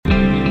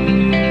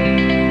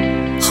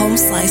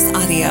Slice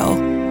Audio.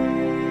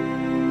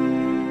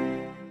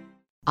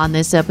 On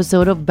this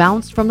episode of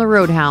Bounced from the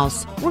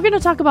Roadhouse, we're going to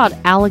talk about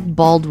Alec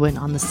Baldwin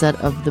on the set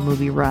of the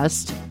movie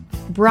Rust,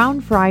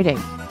 Brown Friday,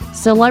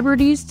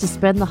 celebrities to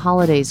spend the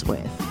holidays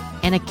with,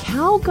 and a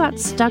cow got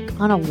stuck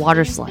on a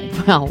water slide.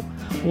 Well,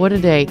 what a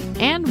day.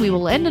 And we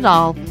will end it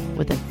all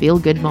with a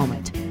feel-good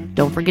moment.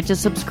 Don't forget to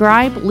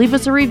subscribe, leave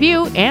us a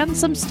review, and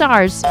some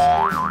stars.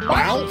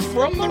 Bounce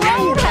from the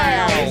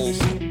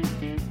Roadhouse!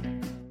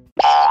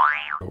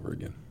 Over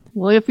again.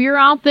 Well, if you're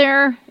out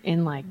there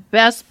in like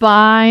Best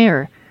Buy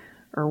or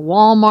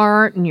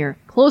Walmart and you're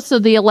close to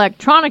the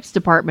electronics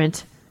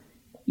department,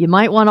 you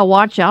might want to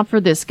watch out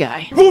for this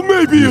guy. Well,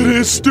 maybe it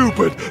is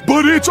stupid,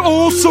 but it's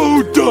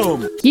also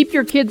dumb. Keep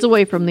your kids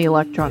away from the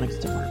electronics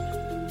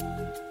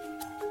department.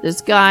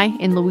 This guy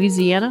in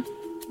Louisiana,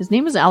 his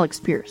name is Alex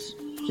Pierce.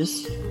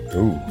 Just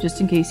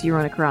in case you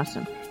run across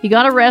him. He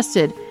got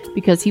arrested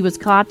because he was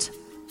caught,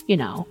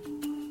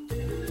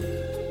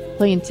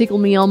 playing Tickle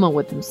Me Elmo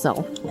with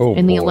himself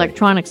in the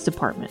electronics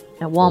department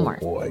at Walmart.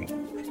 Oh boy.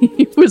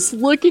 He was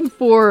looking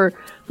for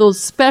those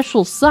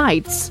special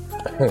sites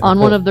on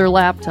one of their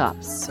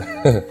laptops.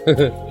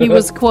 He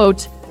was,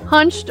 quote,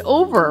 hunched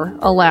over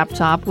a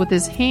laptop with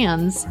his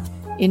hands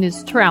in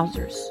his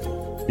trousers.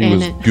 He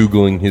was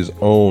Googling his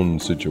own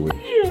situation.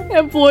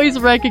 Employees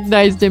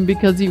recognized him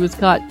because he was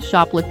caught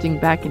shoplifting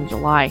back in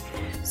July.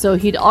 So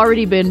he'd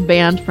already been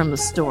banned from the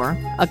store.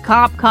 A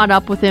cop caught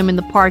up with him in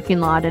the parking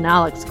lot, and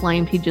Alex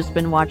claimed he'd just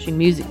been watching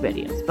music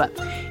videos. But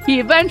he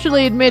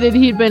eventually admitted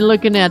he'd been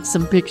looking at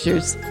some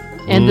pictures.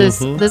 And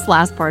this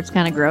last part's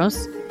kind of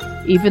gross.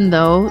 Even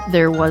though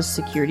there was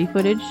security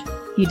footage,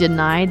 he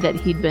denied that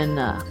he'd been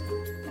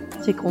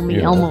Tickle Me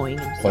Elmoing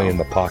himself. Playing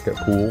the pocket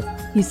pool.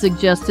 He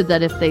suggested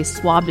that if they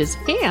swabbed his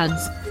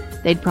hands,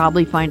 they'd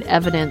probably find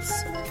evidence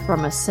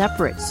from a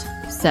separate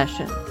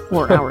session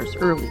 4 hours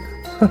earlier.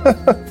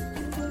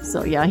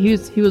 So yeah,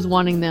 he was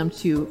wanting them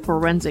to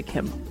forensic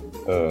him.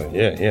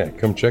 Yeah.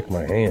 Come check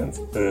my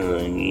hands.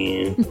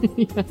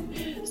 Yeah.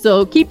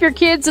 So keep your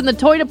kids in the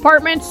toy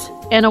department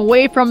and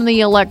away from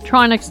the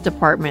electronics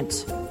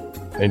department.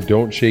 And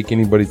don't shake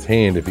anybody's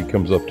hand if he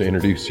comes up to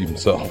introduce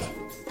himself.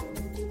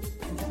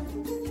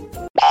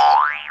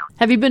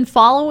 Have you been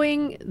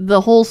following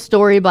the whole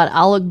story about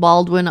Alec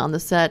Baldwin on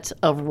the set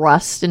of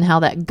Rust and how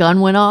that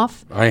gun went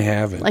off? I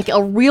haven't. Like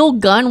a real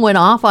gun went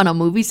off on a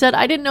movie set?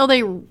 I didn't know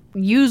they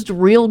used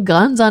real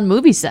guns on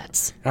movie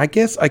sets. I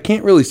guess I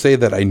can't really say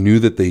that I knew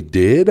that they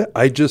did.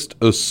 I just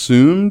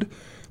assumed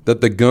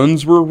that the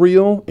guns were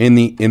real and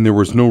there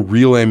was no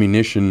real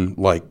ammunition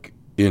like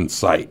in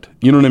sight.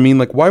 You know what I mean?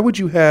 Like, why would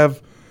you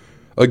have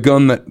a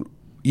gun that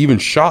even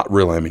shot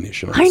real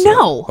ammunition on I set?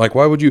 know. Like,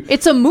 why would you?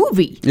 It's a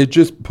movie. It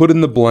just put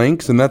in the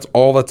blanks, and that's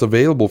all that's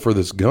available for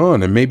this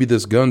gun. And maybe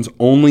this gun's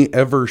only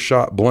ever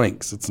shot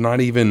blanks. It's not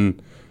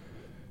even,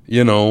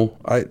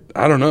 I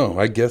don't know.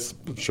 I guess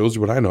it shows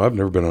you what I know. I've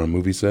never been on a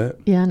movie set.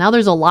 Yeah, now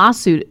there's a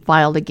lawsuit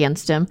filed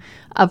against him.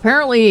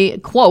 Apparently,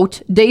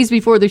 quote, days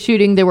before the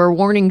shooting, there were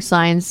warning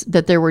signs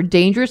that there were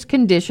dangerous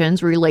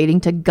conditions relating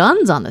to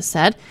guns on the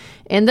set.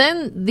 And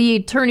then the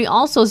attorney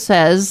also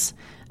says,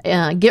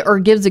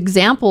 gives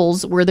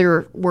examples where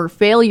there were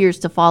failures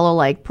to follow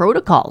like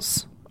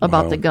protocols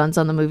about the guns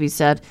on the movie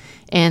set.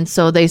 And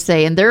so they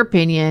say, in their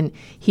opinion,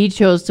 he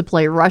chose to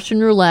play Russian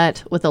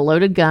roulette with a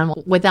loaded gun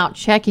without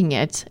checking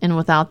it and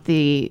without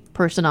the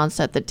person on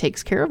set that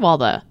takes care of all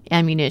the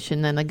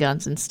ammunition and the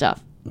guns and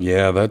stuff.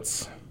 Yeah,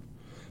 that's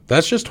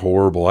just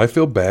horrible. I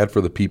feel bad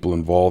for the people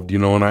involved,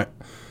 and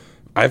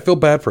I feel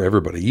bad for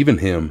everybody, even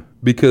him,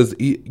 because,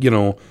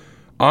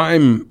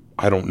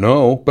 I don't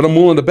know, but I'm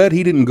willing to bet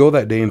he didn't go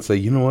that day and say,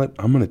 you know what,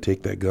 I'm going to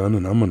take that gun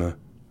and I'm going to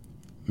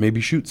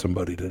maybe shoot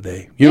somebody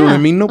today. You know what I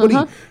mean?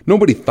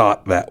 Nobody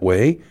thought that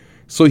way.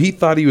 So he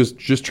thought he was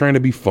just trying to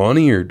be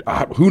funny or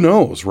who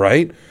knows,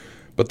 right?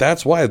 But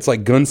that's why it's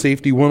like gun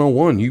safety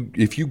 101.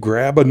 If you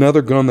grab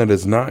another gun that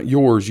is not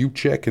yours, you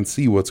check and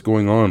see what's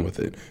going on with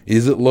it.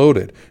 Is it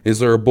loaded? Is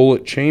there a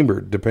bullet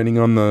chambered? Depending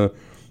on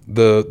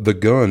the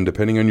gun,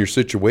 depending on your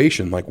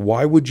situation. Like,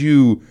 why would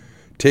you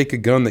take a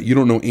gun that you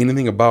don't know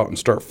anything about and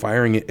start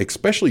firing it,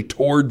 especially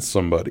towards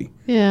somebody?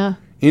 Yeah.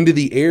 Into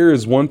the air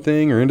is one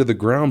thing, or into the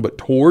ground, but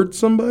towards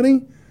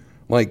somebody?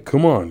 Like,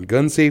 come on,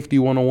 gun safety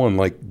 101.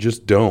 Like,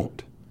 just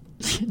don't.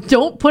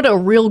 Don't put a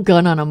real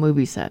gun on a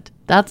movie set.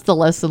 That's the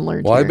lesson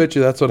learned. Well, here. I bet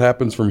you that's what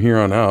happens from here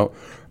on out.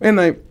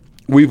 And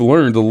we've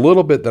learned a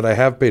little bit that I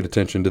have paid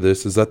attention to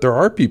this is that there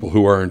are people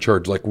who are in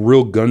charge, like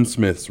real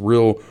gunsmiths,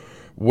 real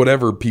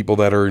whatever people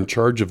that are in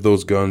charge of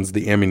those guns,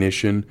 the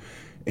ammunition.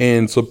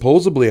 And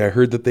supposedly I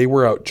heard that they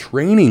were out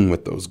training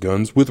with those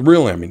guns with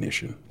real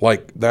ammunition.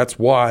 Like, that's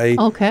why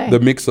the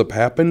mix-up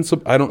happened.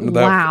 So I don't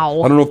know I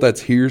don't know if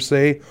that's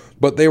hearsay,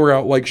 but they were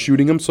out like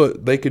shooting them so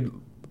they could,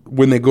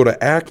 when they go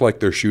to act like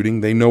they're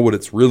shooting, they know what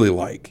it's really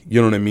like. You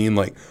know what I mean?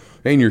 Like,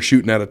 and you're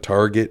shooting at a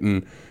target,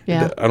 and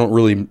I don't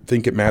really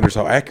think it matters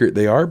how accurate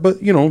they are, but,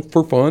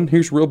 for fun,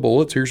 here's real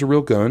bullets, here's a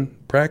real gun,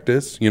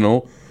 practice,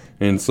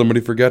 and somebody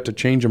forgot to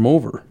change them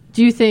over.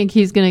 Do you think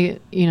he's going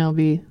to,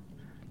 be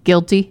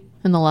guilty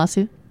in the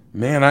lawsuit?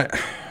 Man,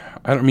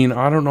 I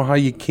don't know how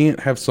you can't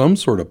have some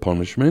sort of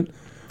punishment.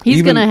 He's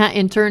Even going to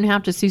in turn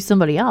have to sue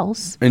somebody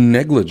else in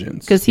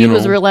negligence. because he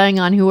was relying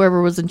on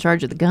whoever was in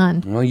charge of the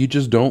gun. Well, you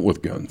just don't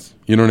with guns.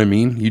 You know what I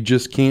mean? You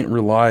just can't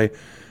rely.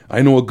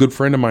 I know a good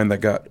friend of mine that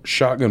got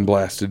shotgun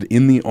blasted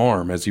in the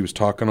arm as he was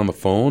talking on the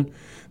phone.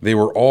 They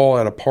were all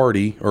at a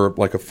party or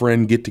like a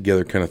friend get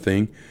together kind of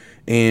thing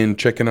and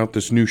checking out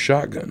this new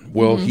shotgun.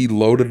 Well, he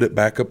loaded it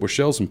back up with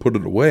shells and put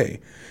it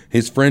away.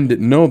 His friend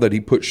didn't know that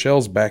he put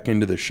shells back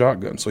into the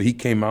shotgun. So he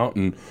came out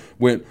and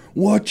went,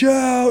 "Watch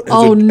out," as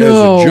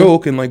a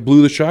joke, and like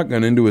blew the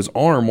shotgun into his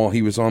arm while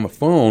he was on the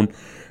phone.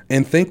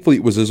 And thankfully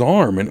it was his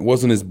arm and it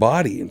wasn't his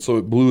body. And so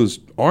it blew his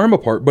arm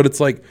apart. But it's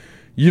like,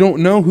 you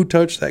don't know who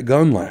touched that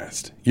gun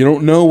last. You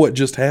don't know what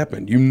just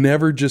happened. You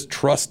never just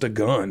trust a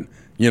gun,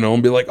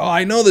 and be like, "Oh,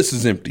 I know this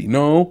is empty."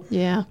 No.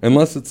 Yeah.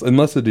 Unless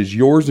it is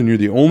yours and you're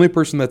the only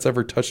person that's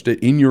ever touched it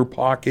in your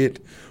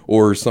pocket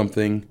or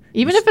something.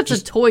 Even if it's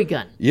a toy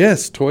gun.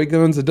 Yes, toy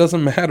guns, it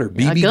doesn't matter.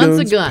 BB gun's a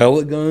guns, gun.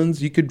 pellet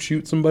guns, you could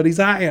shoot somebody's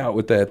eye out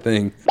with that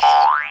thing.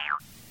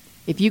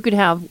 If you could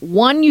have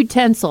one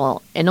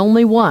utensil and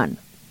only one,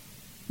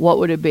 what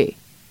would it be?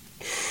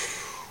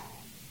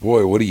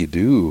 Boy, what do you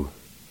do?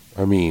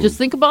 I mean, Just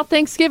think about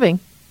Thanksgiving.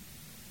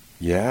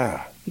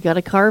 yeah, You got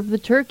to carve the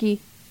turkey.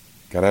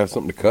 gotta have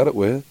something to cut it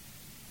with.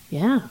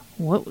 Yeah.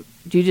 What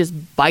do you just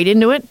bite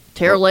into it,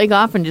 tear a leg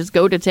off, and just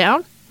go to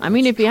town? I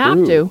mean, if you have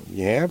True. to.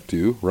 You have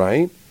to,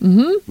 right?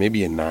 Mm-hmm.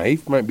 Maybe a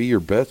knife might be your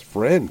best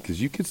friend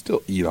because you could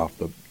still eat off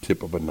the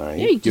tip of a knife.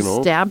 Yeah, you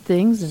just stab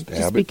things and Stab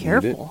just it, be eat it.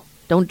 careful.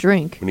 Don't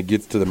drink. When it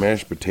gets to the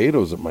mashed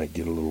potatoes, it might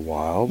get a little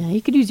wild. Yeah,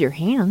 you could use your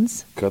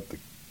hands. Cut the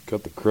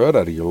crud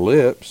out of your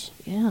lips,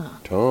 Yeah.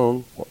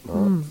 tongue,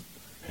 whatnot.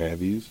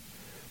 Have yous.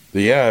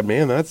 But yeah,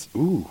 man, that's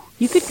ooh.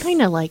 You could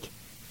kind of like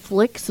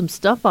flick some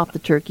stuff off the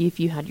turkey if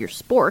you had your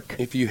spork.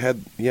 If you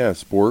had,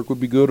 spork would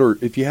be good. Or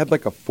if you had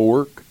like a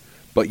fork,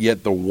 but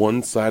yet the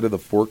one side of the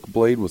fork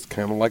blade was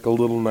kind of like a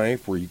little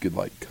knife where you could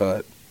like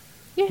cut.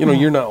 Yeah.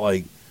 You're not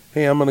like,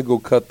 hey, I'm going to go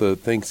cut the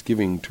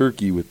Thanksgiving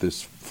turkey with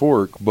this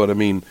fork. But I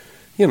mean,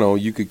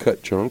 you could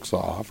cut chunks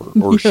off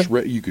or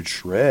shred. You could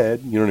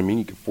shred. You know what I mean?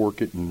 You could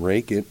fork it and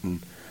rake it.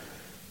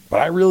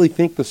 But I really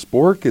think the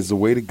spork is the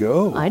way to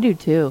go. I do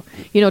too.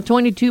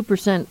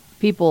 22%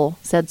 people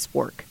said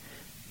spork.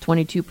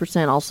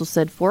 22% also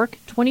said fork.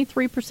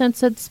 23%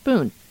 said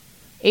spoon.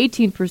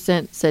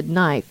 18% said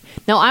knife.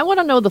 Now, I want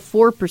to know the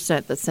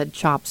 4% that said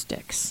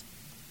chopsticks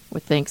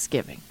with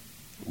Thanksgiving.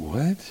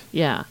 What?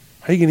 Yeah.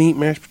 How you going to eat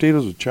mashed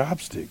potatoes with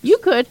chopsticks? You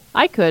could.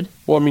 I could.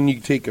 Well, I mean, you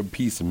take a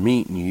piece of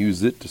meat and you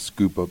use it to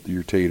scoop up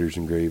your taters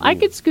and gravy. I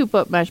could scoop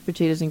up mashed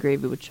potatoes and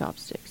gravy with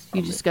chopsticks.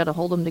 You just got to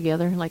hold them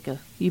together like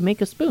you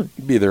make a spoon.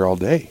 You'd be there all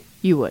day.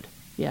 You would.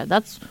 Yeah,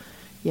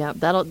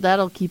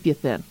 that'll keep you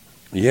thin.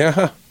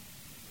 Yeah.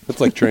 That's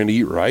like trying to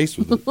eat rice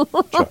with the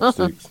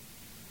chopsticks.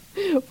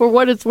 For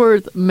what it's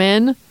worth,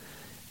 men,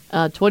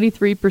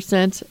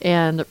 23%,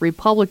 and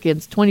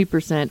Republicans,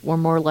 20%, were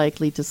more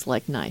likely to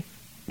select knife.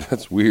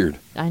 That's weird.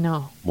 I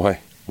know. Why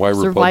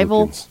Survival,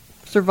 Republicans?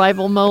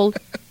 survival mode.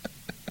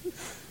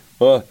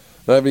 Well,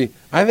 I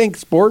think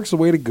spork's the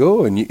way to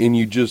go, and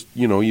you just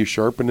you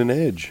sharpen an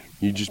edge.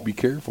 You just be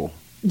careful.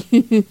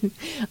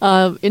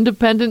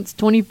 Independents,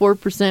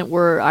 24%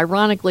 were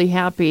ironically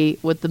happy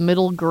with the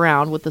middle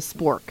ground with the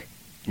spork.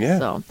 Yeah.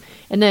 So,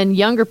 and then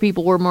younger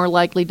people were more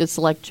likely to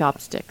select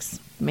chopsticks,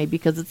 maybe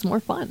because it's more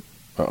fun.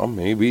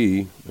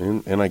 Maybe,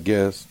 and I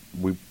guess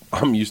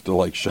I'm used to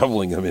like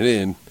shoveling them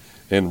in,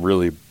 and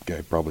really,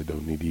 I probably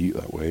don't need to eat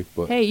that way.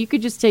 But Hey, you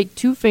could just take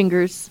 2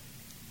 fingers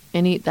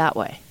and eat that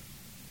way.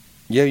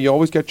 yeah, you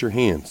always got your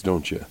hands,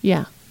 don't you?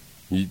 Yeah.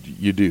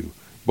 You do.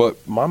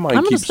 But my mind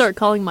I'm going to keeps start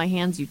calling my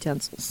hands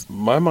utensils.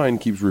 my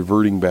mind keeps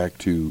reverting back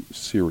to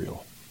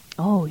cereal,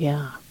 Oh,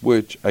 yeah.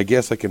 which I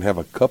guess I can have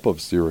a cup of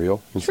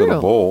cereal instead of True.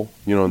 a bowl,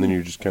 and then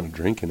you're just kind of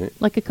drinking it.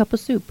 Like a cup of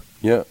soup.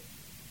 Yeah.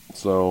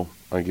 So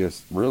I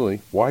guess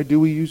really, why do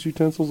we use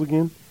utensils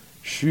again?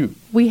 Shoot,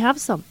 We have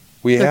some.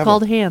 we They're have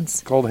called them. hands.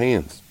 It's called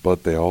hands,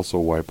 but they also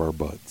wipe our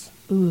butts.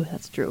 Ooh,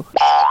 that's true.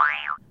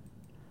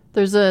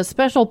 There's a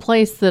special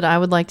place that I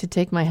would like to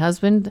take my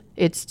husband.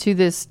 It's to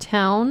this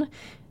town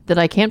that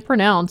I can't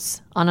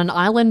pronounce on an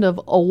island of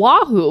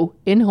Oahu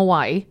in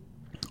Hawaii.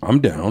 I'm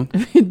down.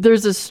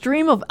 There's a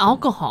stream of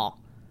alcohol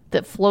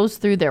that flows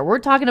through there. We're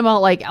talking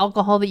about like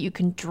alcohol that you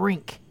can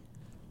drink.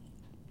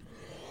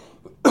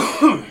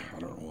 I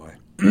don't know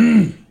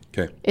why.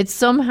 Okay. It's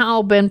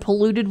somehow been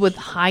polluted with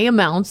high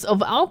amounts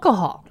of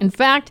alcohol. In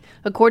fact,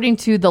 according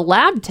to the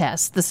lab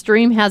test, the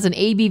stream has an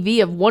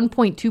ABV of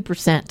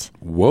 1.2%.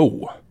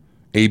 Whoa.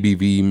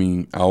 ABV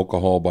mean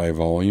alcohol by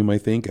volume, I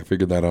think. I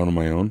figured that out on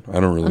my own. I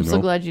don't really I'm know. so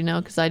glad you know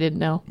because I didn't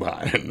know. Well,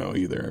 I didn't know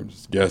either. I'm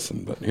just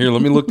guessing. But here,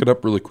 let me look it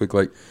up really quick.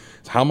 Like,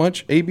 how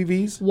much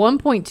ABVs?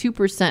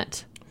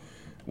 1.2%.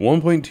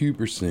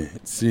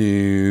 1.2%. So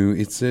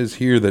it says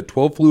here that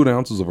 12 fluid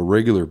ounces of a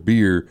regular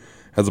beer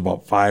has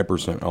about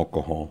 5%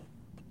 alcohol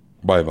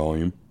by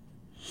volume.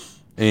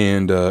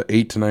 And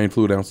 8 to 9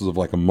 fluid ounces of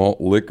like a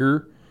malt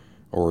liquor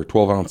or a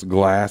 12-ounce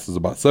glass is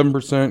about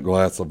 7%.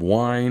 Glass of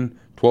wine,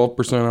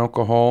 12%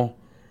 alcohol.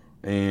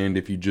 And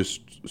if you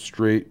just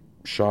straight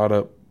shot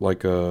up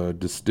like a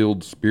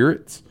distilled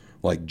spirits,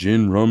 like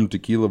gin, rum,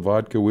 tequila,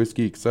 vodka,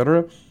 whiskey,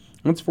 etc.,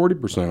 that's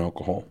 40%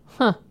 alcohol.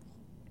 Huh.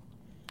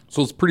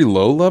 So it's pretty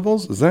low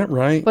levels. Is that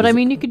right? But I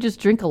mean, you could just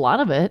drink a lot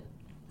of it.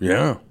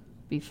 Yeah.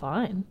 Be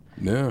fine.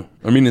 Yeah.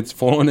 I mean, it's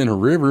flowing in a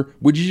river.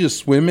 Would you just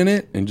swim in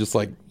it and just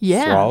like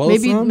swallow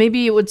some?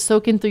 Maybe it would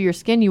soak in through your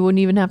skin. You wouldn't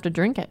even have to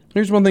drink it.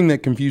 Here's one thing that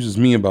confuses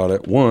me about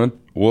it. One,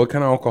 what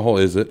kind of alcohol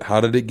is it?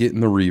 How did it get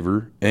in the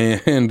river?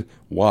 And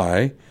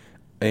why?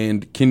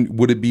 And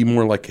would it be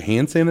more like a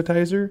hand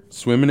sanitizer?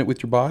 Swimming it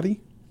with your body?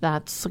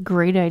 That's a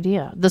great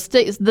idea. The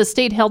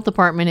state health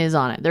department is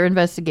on it. They're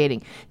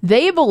investigating.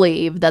 They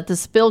believe that the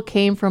spill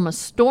came from a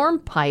storm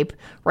pipe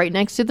right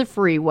next to the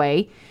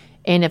freeway.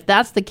 And if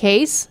that's the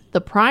case,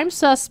 the prime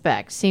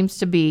suspect seems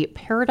to be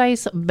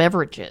Paradise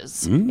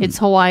Beverages. It's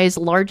Hawaii's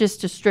largest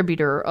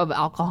distributor of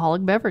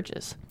alcoholic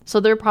beverages. So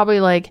they're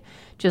probably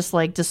just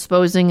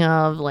disposing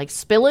of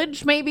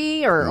spillage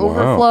maybe or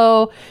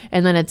overflow,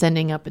 and then it's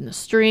ending up in the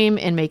stream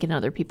and making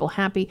other people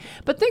happy.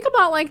 But think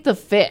about the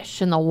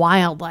fish and the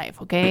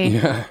wildlife, okay?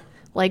 Yeah.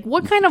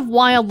 What kind of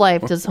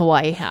wildlife does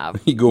Hawaii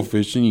have? You go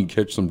fishing, you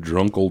catch some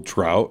drunk old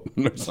trout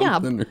or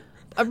something. Yeah.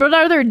 But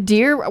are there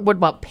deer? What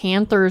about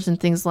panthers and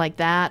things like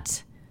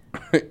that?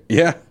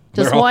 Yeah.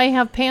 Does Hawaii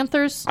have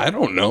panthers? I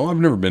don't know. I've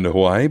never been to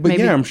Hawaii, but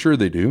Maybe yeah, I'm sure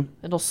they do.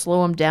 It'll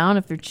slow them down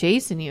if they're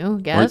chasing you, I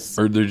guess.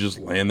 Or they're just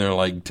laying there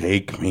like,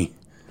 take me.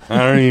 I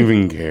don't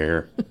even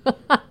care.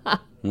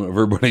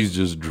 Everybody's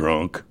just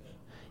drunk.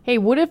 Hey,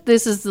 what if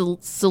this is the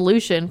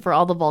solution for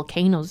all the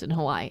volcanoes in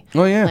Hawaii?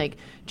 Oh, yeah.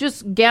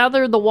 Just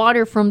gather the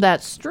water from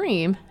that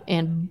stream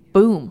and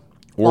boom,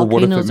 Or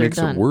what if it volcanoes are makes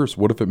it done. worse?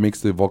 What if it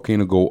makes the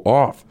volcano go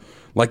off?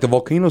 Like the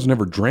volcano's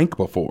never drank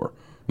before.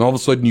 And all of a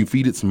sudden you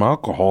feed it some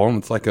alcohol and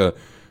it's like a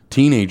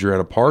teenager at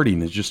a party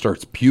and it just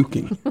starts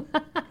puking.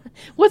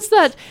 What's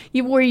that?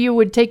 Where you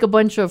would take a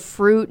bunch of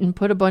fruit and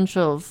put a bunch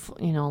of,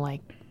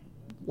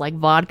 like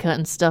vodka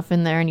and stuff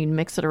in there and you'd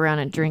mix it around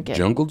and drink it.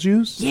 Jungle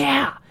juice?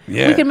 Yeah.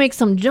 Yeah. We can make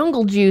some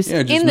jungle juice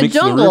Yeah, just in the mix the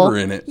jungle. river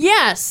in it.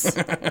 Yes.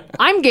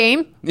 I'm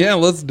game. Yeah,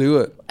 let's do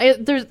it.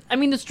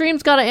 The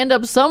stream's got to end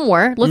up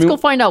somewhere. Let's go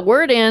find out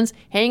where it ends,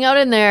 hang out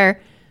in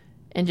there,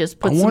 and just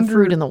put some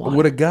fruit in the water.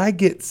 Would a guy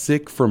get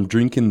sick from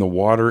drinking the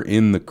water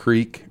in the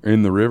creek or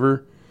in the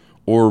river?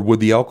 Or would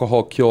the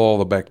alcohol kill all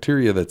the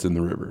bacteria that's in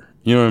the river?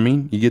 You know what I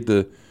mean? You get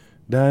the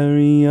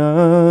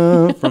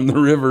diarrhea from the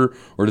river,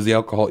 or does the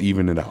alcohol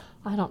even it out?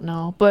 I don't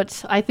know,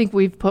 but I think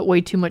we've put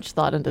way too much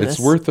thought into this. It's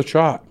worth a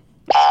shot.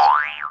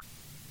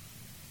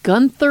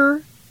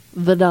 Gunther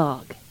the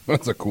dog.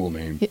 That's a cool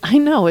name. I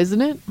know,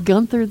 isn't it?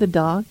 Gunther the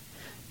dog.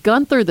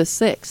 Gunther the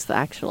sixth,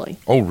 actually.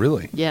 Oh,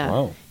 really? Yeah.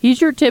 Wow.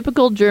 He's your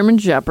typical German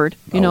Shepherd,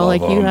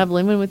 like love you him. have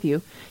living with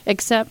you.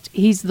 Except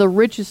he's the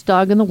richest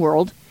dog in the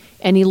world,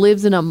 and he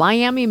lives in a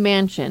Miami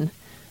mansion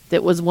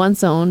that was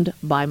once owned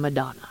by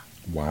Madonna.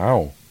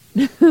 Wow.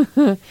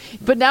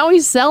 But now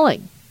he's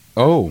selling.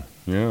 Oh,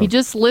 yeah. He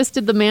just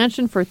listed the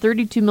mansion for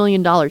 $32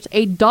 million.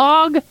 A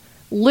dog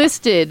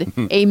listed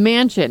a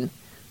mansion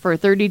for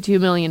 $32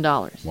 million.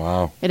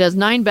 Wow. It has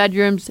 9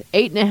 bedrooms,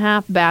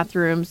 8.5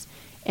 bathrooms,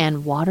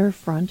 and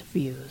waterfront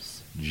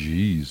views.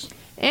 Jeez.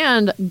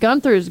 And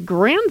Gunther's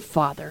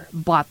grandfather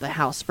bought the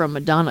house from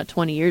Madonna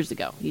 20 years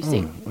ago, you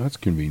see. That's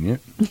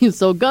convenient.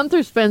 So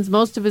Gunther spends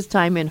most of his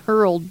time in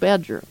her old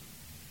bedroom.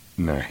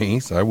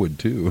 Nice. I would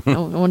too. I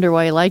wonder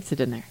why he likes it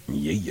in there.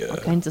 Yeah.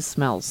 Kinds of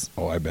smells.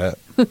 Oh, I bet.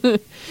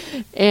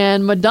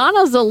 And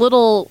Madonna's a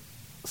little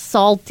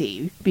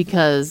salty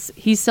because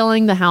he's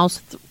selling the house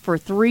for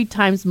 3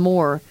 times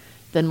more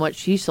than what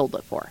she sold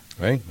it for.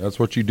 Hey, that's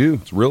what you do.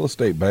 It's real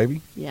estate,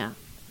 baby. Yeah.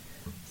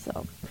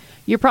 So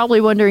you're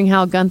probably wondering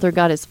how Gunther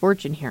got his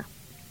fortune here.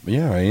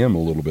 Yeah, I am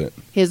a little bit.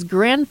 His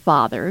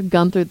grandfather,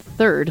 Gunther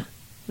III,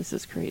 this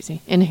is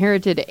crazy,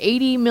 inherited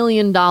 $80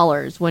 million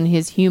when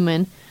his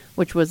human,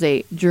 which was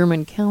a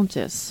German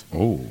countess,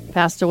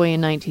 passed away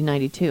in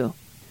 1992.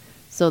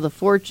 So the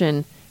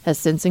fortune has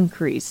since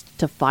increased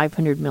to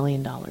 $500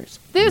 million.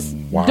 This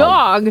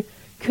dog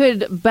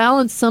could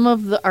balance some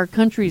of our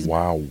country's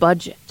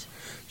budget.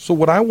 So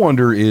what I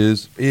wonder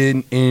is,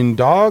 in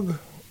dog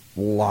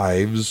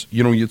lives,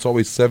 it's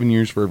always 7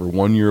 years for every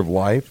 1 year of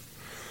life.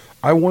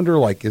 I wonder,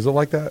 is it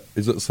like that?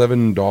 Is it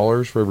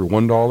 $7 for every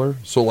 $1?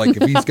 So, if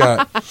he's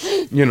got,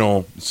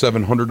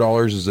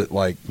 $700, is it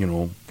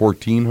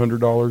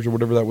 $1,400 or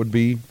whatever that would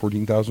be,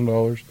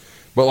 $14,000?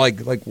 But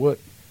like what?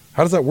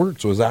 How does that work?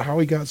 So is that how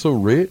he got so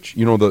rich?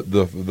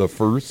 The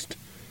first.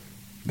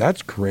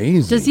 That's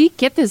crazy. Does he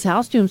get this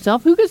house to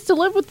himself? Who gets to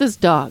live with this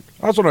dog?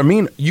 That's what I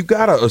mean. You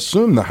gotta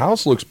assume the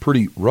house looks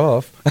pretty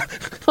rough.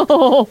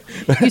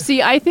 You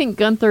see, I think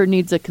Gunther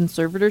needs a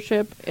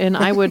conservatorship, and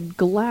I would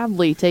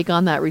gladly take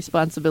on that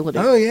responsibility.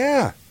 Oh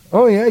yeah.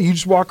 You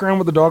just walk around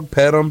with the dog,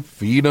 pet him,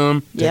 feed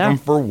him, take him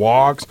for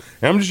walks.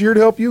 I'm just here to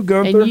help you,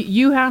 Gunther. And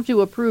you have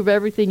to approve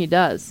everything he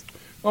does.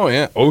 Oh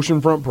yeah,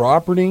 oceanfront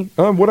property.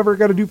 Whatever I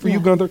got to do for you,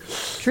 Gunther.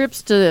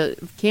 Trips to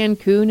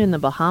Cancun in the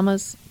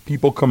Bahamas.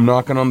 People come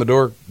knocking on the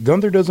door.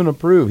 Gunther doesn't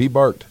approve. He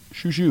barked.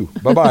 shoo shoo,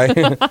 bye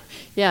bye.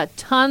 Yeah,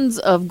 tons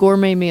of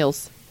gourmet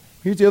meals.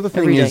 Here's the other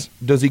thing Every is, day.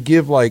 does he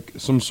give like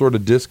some sort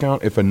of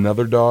discount if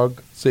another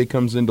dog, say,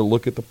 comes in to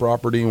look at the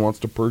property and wants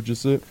to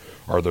purchase it?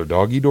 Are there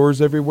doggy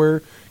doors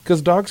everywhere?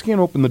 Because dogs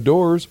can't open the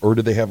doors, or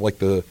do they have like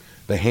the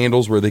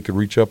handles where they could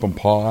reach up and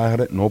paw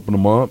at it and open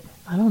them up?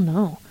 I don't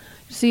know.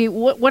 See,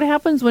 what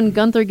happens when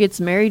Gunther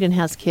gets married and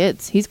has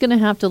kids? He's going to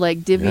have to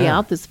like divvy Yeah.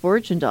 out this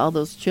fortune to all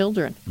those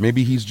children.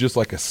 Maybe he's just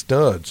like a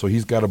stud, so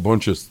he's got a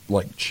bunch of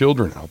like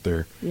children out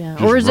there. Yeah.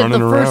 just Or is it the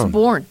running around.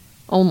 firstborn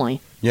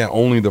only? Yeah,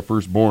 only the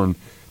firstborn.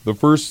 The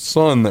first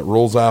son that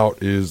rolls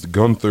out is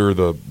Gunther,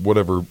 the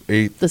whatever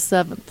 8th, The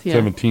seventh. Yeah.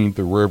 17th,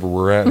 or wherever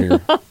we're at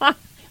here.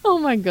 Oh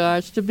my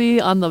gosh, to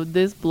be on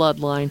this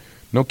bloodline.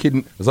 No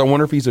kidding. Because I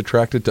wonder if he's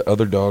attracted to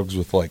other dogs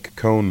with like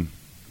cone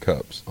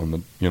cups on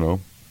the,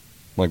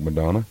 like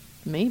Madonna.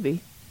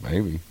 Maybe.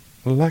 Maybe.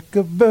 Like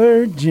a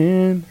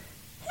virgin.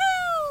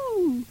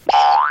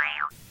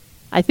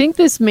 I think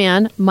this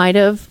man might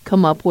have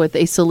come up with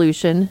a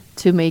solution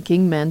to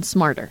making men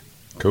smarter.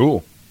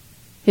 Cool.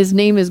 His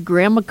name is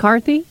Graham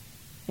McCarthy,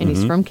 and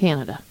he's from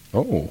Canada.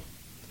 Oh.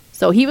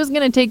 So he was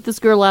going to take this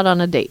girl out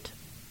on a date.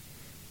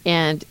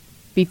 And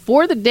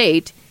before the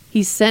date,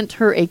 he sent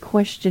her a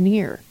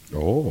questionnaire.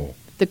 Oh.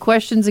 The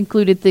questions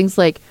included things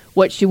like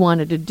what she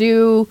wanted to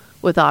do,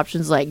 with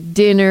options like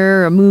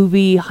dinner, a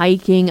movie,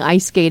 hiking,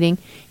 ice skating.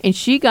 And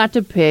she got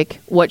to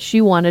pick what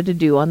she wanted to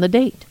do on the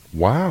date.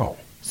 Wow.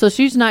 So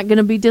she's not going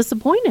to be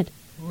disappointed.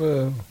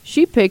 Well.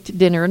 She picked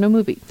dinner and a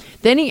movie.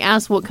 Then he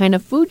asked what kind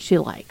of food she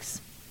likes.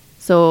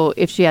 So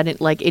if she had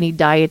like any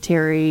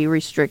dietary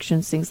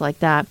restrictions, things like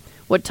that,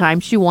 what time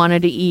she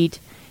wanted to eat,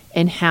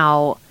 and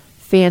how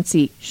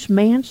fancy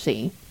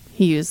schmancy,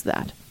 he used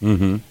that,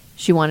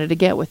 she wanted to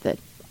get with it.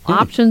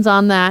 Options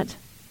on that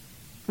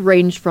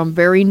range from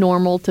very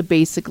normal to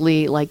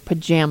basically like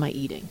pajama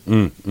eating.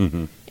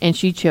 And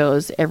she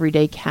chose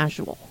everyday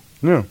casual.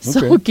 Yeah. Okay,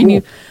 So can cool.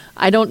 you,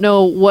 I don't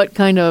know what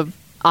kind of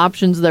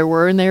options there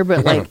were in there,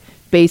 but like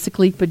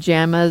basically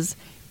pajamas,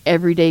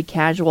 everyday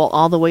casual,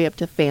 all the way up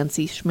to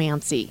fancy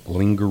schmancy.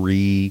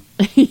 Lingerie.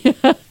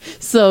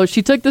 So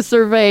she took the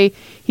survey.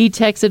 He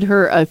texted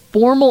her a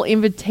formal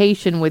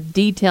invitation with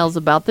details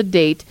about the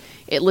date.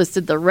 It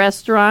listed the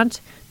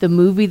restaurant, the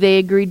movie they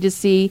agreed to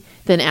see.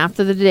 Then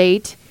after the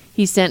date,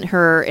 he sent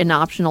her an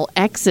optional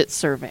exit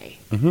survey.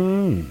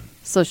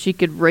 So she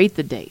could rate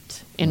the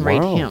date and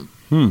rate Wow.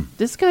 him.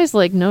 This guy's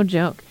like no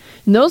joke.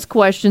 And those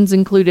questions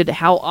included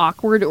how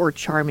awkward or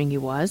charming he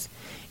was,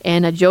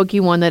 and a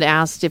jokey one that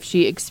asked if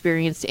she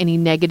experienced any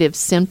negative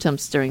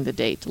symptoms during the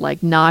date,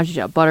 like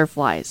nausea,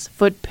 butterflies,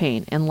 foot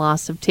pain, and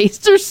loss of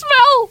taste or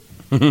smell.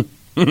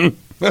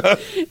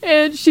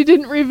 And she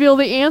didn't reveal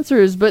the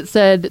answers, but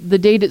said the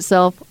date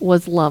itself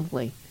was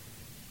lovely.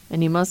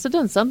 And he must have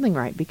done something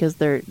right because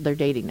they're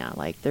dating now,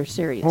 like they're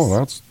serious.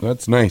 Oh,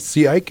 that's nice.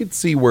 See, I could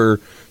see where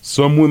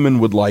some women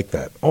would like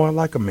that. Oh, I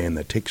like a man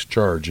that takes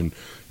charge and,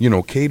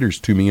 caters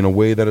to me in a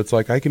way that it's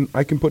like I can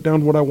put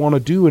down what I want to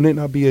do and it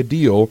not be a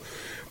deal.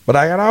 But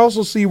I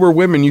also see where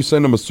women, you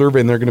send them a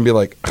survey and they're going to be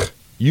like,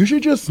 you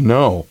should just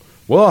know.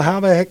 Well, how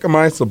the heck am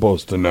I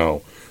supposed to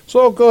know?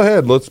 So go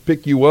ahead. Let's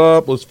pick you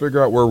up. Let's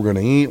figure out where we're going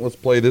to eat. Let's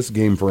play this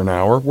game for an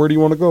hour. Where do you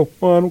want to go?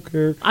 Oh, I don't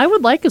care. I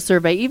would like a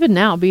survey, even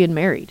now, being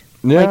married.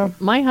 Yeah.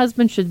 Like, my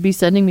husband should be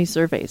sending me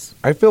surveys.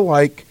 I feel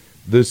like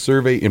this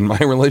survey in my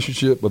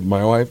relationship with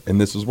my wife, and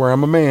this is where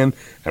I'm a man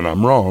and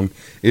I'm wrong,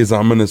 is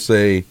I'm going to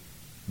say,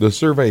 the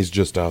survey's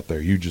just out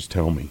there. You just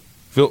tell me.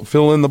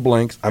 Fill in the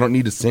blanks. I don't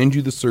need to send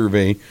you the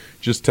survey.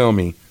 Just tell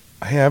me,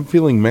 hey, I'm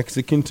feeling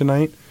Mexican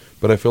tonight,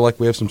 but I feel like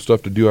we have some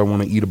stuff to do. I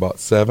want to eat about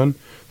 7.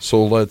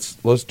 So let's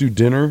do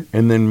dinner,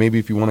 and then maybe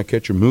if you want to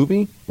catch a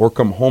movie or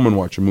come home and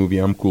watch a movie,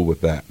 I'm cool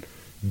with that.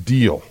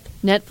 Deal.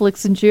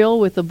 Netflix and chill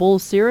with a bowl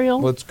of cereal?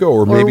 Let's go.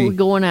 Or Or maybe are we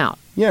going out?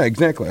 Yeah,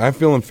 exactly. I'm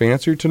feeling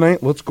fancier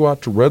tonight. Let's go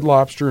out to Red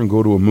Lobster and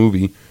go to a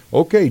movie.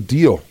 Okay,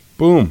 deal.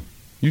 Boom.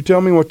 You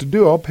tell me what to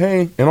do. I'll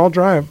pay and I'll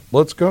drive.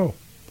 Let's go.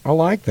 I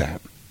like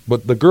that.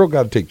 But the girl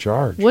got to take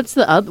charge. What's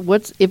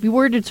if you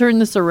were to turn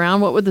this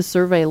around, what would the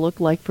survey look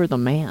like for the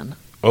man?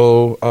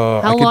 Oh,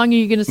 How long are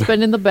you going to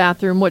spend in the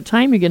bathroom? What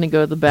time are you going to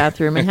go to the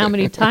bathroom? And how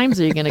many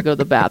times are you going to go to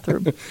the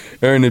bathroom?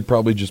 And it'd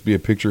probably just be a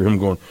picture of him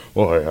going,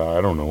 well,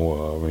 I don't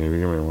know.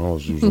 Maybe I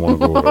just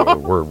want to go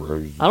wherever.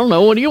 I don't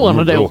know. What do you want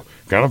to do?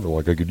 Kind of feel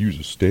like I could use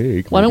a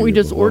steak. Why don't we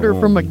Maybe just order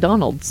from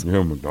McDonald's?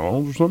 Yeah,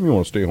 McDonald's or something. You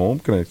want to stay home?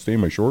 Can I stay in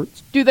my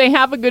shorts? Do they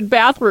have a good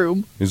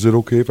bathroom? Is it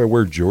okay if I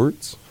wear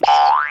jorts?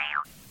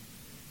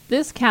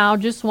 This cow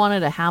just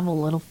wanted to have a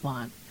little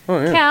fun. Oh,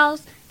 yeah.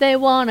 Cows, they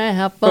want to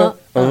have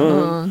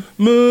fun.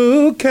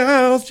 Moo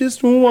cows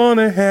just want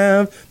to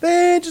have,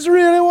 they just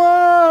really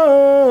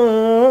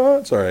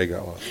want. Sorry, I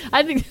got lost.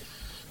 I think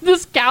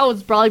this cow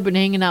has probably been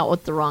hanging out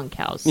with the wrong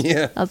cows.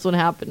 Yeah. That's what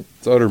happened.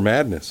 It's utter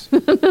madness.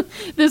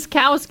 This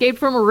cow escaped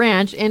from a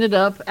ranch, ended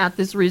up at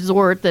this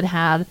resort that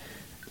had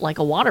like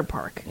a water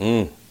park.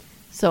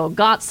 So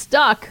got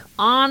stuck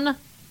on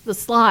the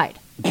slide.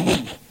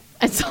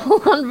 I saw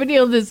on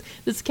video this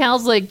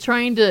cow's like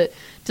trying to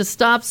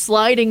stop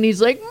sliding, and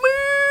he's like, "Moo,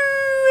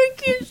 I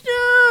can't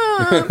stop."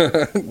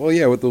 Well,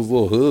 yeah, with those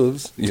little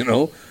hooves,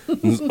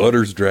 those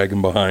udders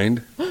dragging behind.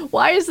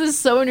 Why is this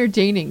so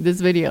entertaining,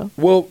 this video?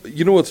 Well,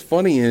 you know what's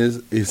funny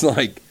is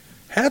like,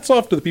 hats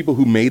off to the people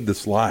who made the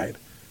slide.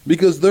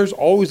 Because there's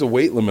always a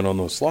weight limit on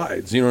those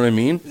slides, you know what I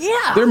mean?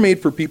 Yeah. They're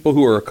made for people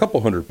who are a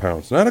couple 100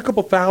 pounds, not a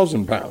couple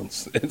 1,000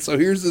 pounds. And so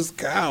here's this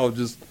cow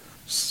just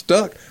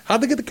stuck. How'd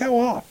they get the cow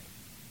off?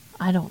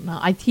 I don't know.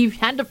 He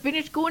had to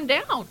finish going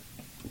down.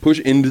 Push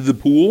into the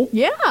pool?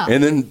 Yeah.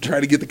 And then try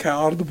to get the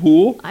cow out of the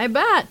pool? I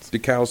bet. Do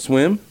cows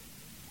swim?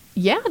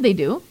 Yeah, they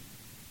do.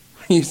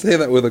 You say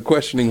that with a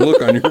questioning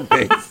look on your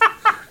face.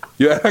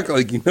 You act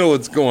like you know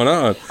what's going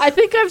on. I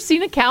think I've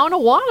seen a cow in the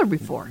water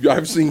before.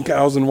 I've seen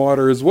cows in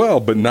water as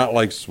well, but not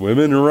like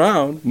swimming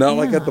around. Not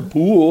like at the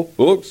pool.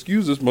 Oh,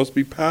 excuse us, must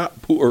be pool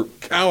or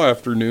cow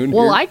afternoon.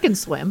 Well, here. I can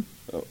swim.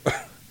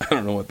 I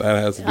don't know what that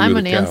has to do I'm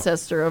with an a cow.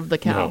 ancestor of the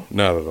cow.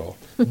 No, not at all.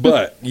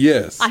 But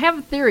yes. I have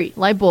a theory,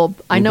 light bulb.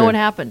 I know Okay. what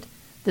happened.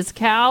 This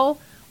cow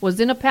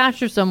was in a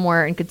pasture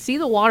somewhere and could see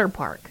the water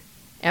park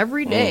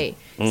every day,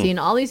 seeing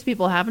all these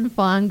people having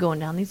fun, going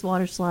down these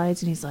water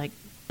slides, and he's like,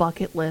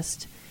 bucket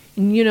list.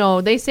 And,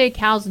 they say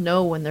cows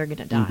know when they're going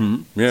to die.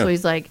 Yeah. So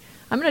he's like,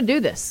 I'm going to do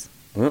this.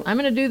 Well. I'm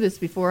going to do this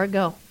before I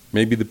go.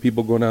 Maybe the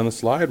people going down the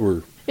slide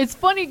were. It's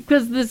funny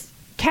because this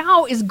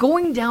cow is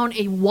going down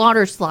a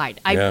water slide.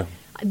 Yeah.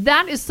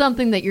 That is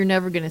something that you're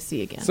never going to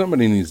see again.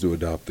 Somebody needs to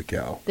adopt the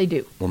cow. They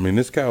do. I mean,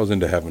 this cow's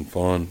into having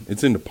fun.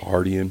 It's into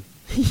partying.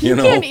 You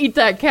can't eat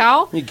that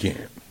cow. You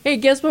can't. Hey,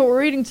 guess what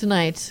we're eating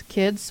tonight,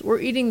 kids? We're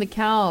eating the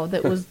cow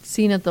that was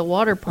seen at the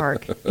water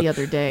park the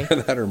other day.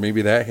 That or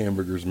maybe that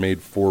hamburger's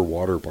made for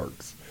water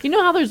parks. You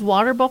know how there's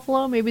water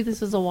buffalo? Maybe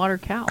this is a water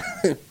cow.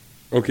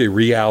 Okay,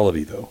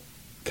 reality though.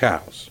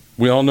 Cows.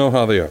 We all know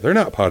how they are. They're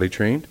not potty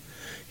trained.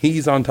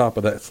 He's on top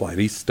of that slide.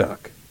 He's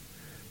stuck.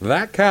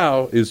 That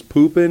cow is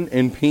pooping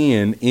and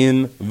peeing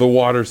in the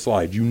water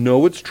slide. You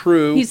know it's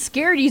true. He's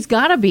scared. He's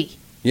got to be.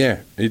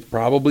 Yeah, it's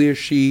probably a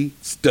she.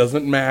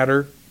 Doesn't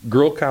matter.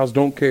 Girl cows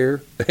don't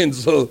care. And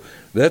so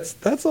that's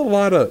a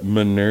lot of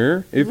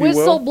manure, if you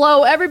Whistle will.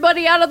 blow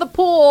everybody out of the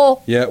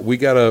pool. Yeah, we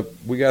got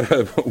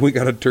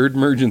a turd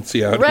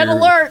emergency out Red here.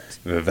 alert.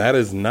 That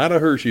is not a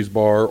Hershey's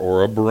bar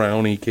or a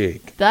brownie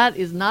cake. That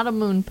is not a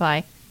moon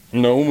pie.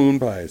 No moon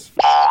pies.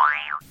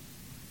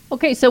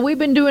 Okay, so we've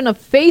been doing a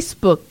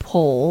Facebook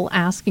poll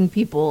asking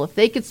people if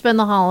they could spend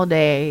the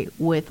holiday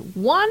with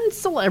one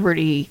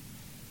celebrity,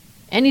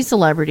 any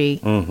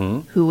celebrity,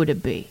 who would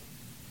it be?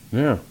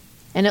 Yeah.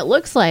 And it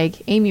looks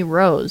like Amy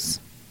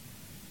Rose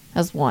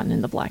has won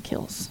in the Black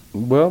Hills.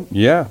 Well,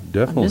 yeah, I'm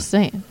definitely. just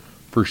saying.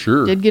 For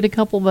sure. Did get a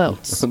couple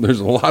votes. There's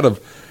a lot of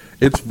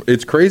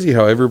it's crazy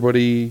how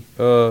everybody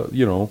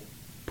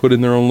put in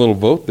their own little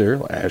vote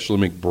there.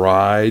 Ashley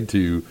McBride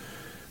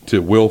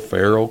to Will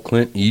Ferrell,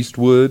 Clint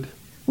Eastwood.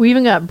 We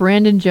even got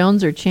Brandon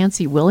Jones or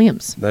Chancey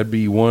Williams. That'd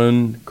be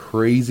one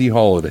crazy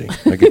holiday.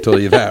 I can tell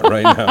you that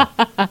right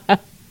now.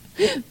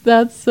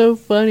 That's so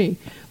funny.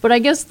 But I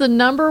guess the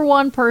number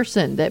one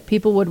person that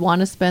people would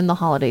want to spend the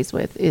holidays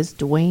with is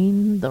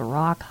Dwayne "The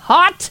Rock"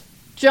 Hot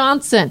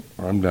Johnson.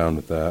 I'm down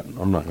with that.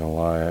 I'm not gonna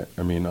lie.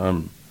 I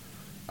mean,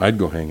 I'd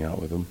go hang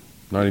out with him.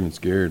 Not even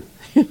scared.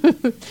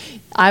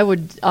 I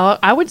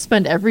would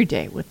spend every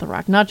day with The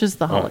Rock, not just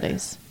the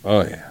holidays.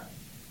 Oh yeah.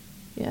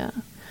 Yeah.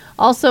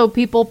 Also,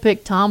 people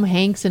pick Tom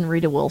Hanks and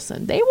Rita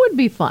Wilson. They would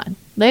be fun.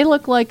 They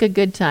look like a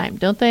good time,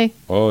 don't they?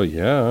 Oh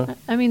yeah.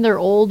 I mean, they're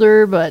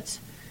older, but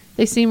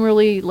they seem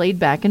really laid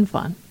back and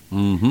fun.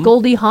 Mm-hmm.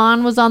 Goldie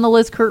Hawn was on the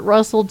list. Kurt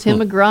Russell, Tim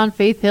McGraw, and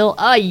Faith Hill.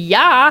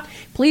 Yeah.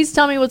 Please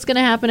tell me what's going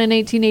to happen in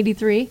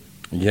 1883.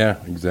 Yeah,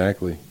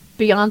 exactly.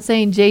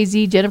 Beyonce and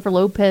Jay-Z, Jennifer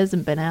Lopez,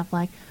 and Ben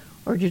Affleck,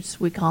 or just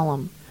we call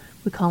him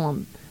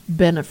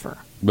Benifer.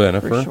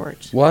 Benifer. For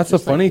short. Well, that's the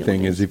Just like funny the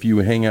thing others. is if you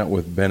hang out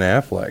with Ben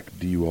Affleck,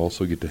 do you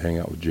also get to hang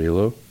out with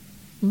J-Lo?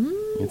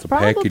 It's a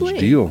package Probably.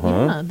 deal,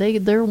 huh? Yeah,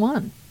 they're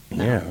one.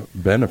 Yeah,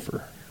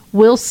 Benifer.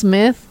 Will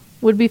Smith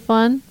would be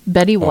fun.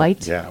 Betty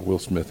White. Oh, yeah, Will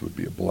Smith would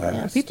be a Yeah,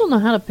 blast. people know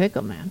how to pick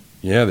them, man.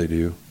 Yeah, they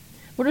do.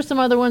 What are some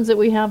other ones that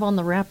we have on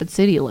the Rapid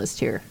City list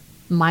here?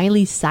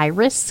 Miley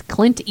Cyrus,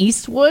 Clint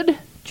Eastwood,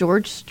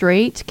 George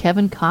Strait,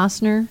 Kevin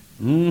Costner,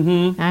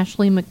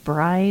 Ashley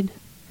McBride.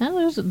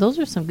 Yeah, those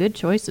are some good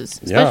choices.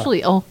 Yeah.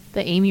 Especially,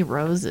 the Amy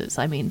Roses.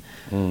 I mean,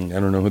 I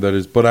don't know who that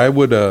is, but I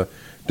would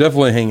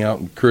definitely hang out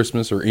on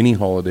Christmas or any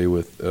holiday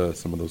with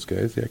some of those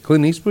guys. Yeah,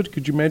 Clint Eastwood,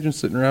 could you imagine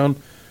sitting around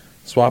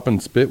swapping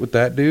spit with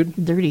that dude?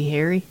 Dirty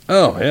Harry.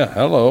 Oh, yeah,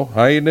 hello.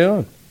 How you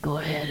doing? Go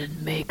ahead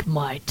and make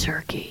my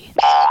turkey.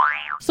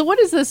 So what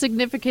is the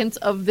significance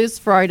of this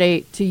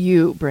Friday to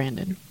you,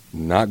 Brandon?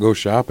 Not go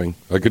shopping.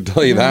 I could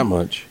tell you that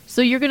much.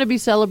 So you're going to be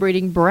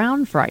celebrating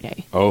Brown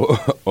Friday.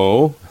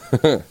 Oh?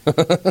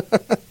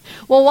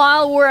 Well,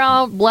 while we're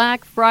out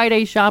Black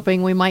Friday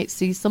shopping, we might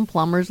see some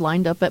plumbers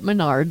lined up at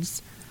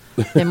Menards.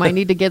 They might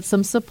need to get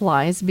some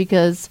supplies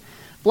because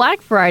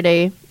Black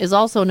Friday is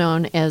also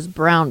known as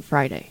Brown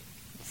Friday.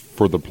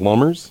 For the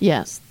plumbers?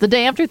 Yes. The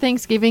day after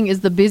Thanksgiving is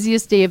the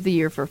busiest day of the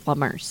year for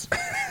plumbers.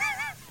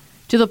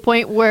 To the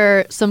point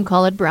where some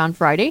call it Brown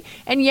Friday.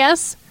 And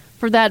yes,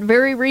 for that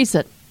very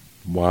reason.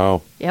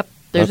 Wow. Yep.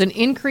 There's an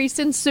increase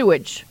in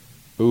sewage.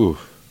 Ooh.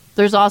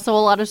 There's also a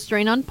lot of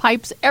strain on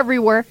pipes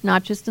everywhere,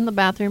 not just in the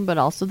bathroom, but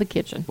also the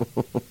kitchen.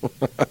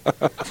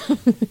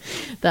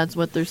 That's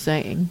what they're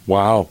saying.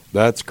 Wow,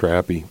 that's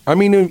crappy. I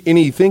mean, and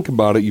you think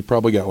about it, you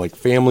probably got like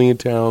family in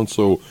town,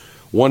 so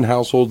one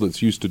household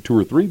that's used to 2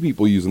 or 3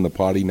 people using the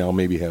potty now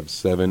maybe have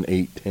 7,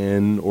 8,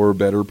 10 or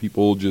better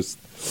people just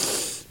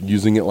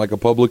using it like a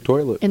public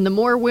toilet. And the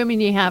more women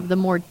you have, the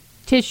more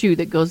tissue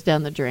that goes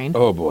down the drain.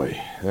 Oh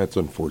boy, that's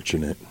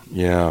unfortunate.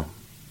 Yeah.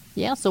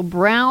 Yeah, so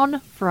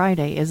Brown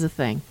Friday is a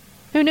thing.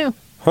 Who knew?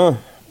 Huh.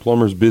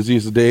 Plumber's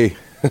busiest day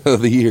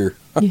of the year.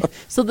 Yeah.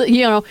 So,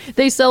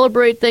 they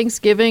celebrate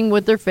Thanksgiving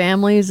with their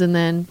families, and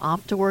then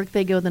off to work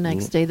they go the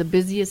next day, the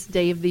busiest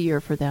day of the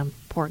year for them.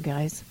 Poor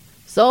guys.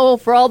 So,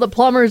 for all the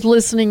plumbers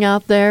listening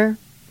out there,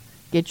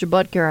 get your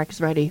butt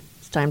cracks ready.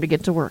 It's time to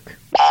get to work.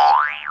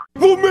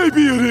 Well,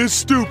 maybe it is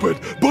stupid,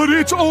 but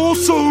it's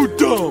also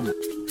dumb.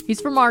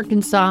 He's from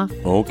Arkansas.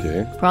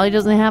 Okay. Probably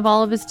doesn't have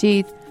all of his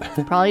teeth.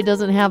 Probably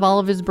doesn't have all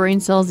of his brain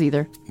cells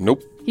either.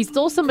 Nope. He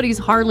stole somebody's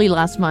Harley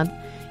last month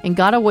and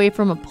got away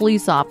from a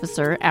police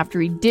officer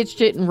after he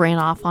ditched it and ran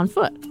off on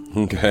foot.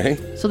 Okay.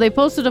 So they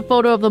posted a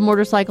photo of the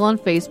motorcycle on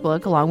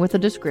Facebook along with a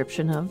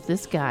description of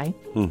this guy.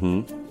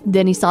 Mm-hmm.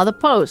 Then he saw the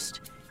post.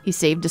 He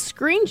saved a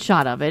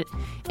screenshot of it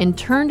and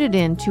turned it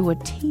into a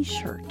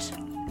T-shirt.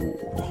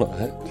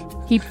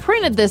 What? He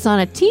printed this on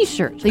a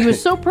T-shirt. He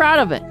was so proud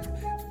of it.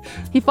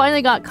 He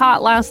finally got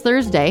caught last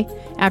Thursday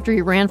after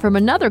he ran from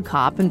another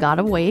cop and got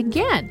away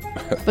again.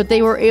 But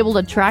they were able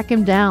to track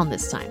him down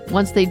this time.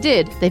 Once they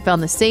did, they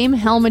found the same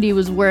helmet he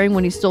was wearing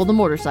when he stole the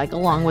motorcycle,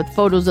 along with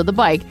photos of the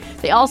bike.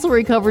 They also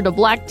recovered a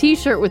black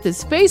T-shirt with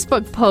his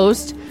Facebook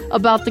post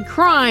about the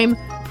crime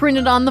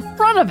printed on the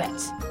front of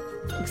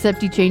it.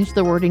 Except he changed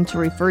the wording to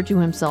refer to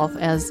himself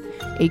as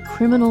a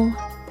criminal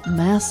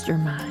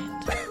mastermind.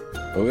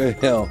 Oh,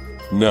 hell.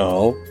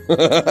 No.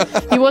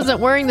 He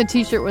wasn't wearing the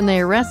T-shirt when they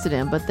arrested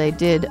him, but they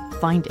did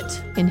find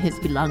it in his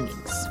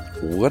belongings.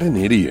 What an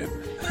idiot.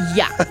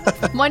 Yeah.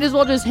 Might as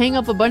well just hang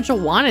up a bunch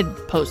of wanted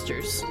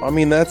posters. I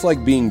mean, that's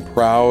like being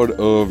proud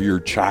of your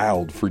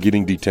child for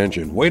getting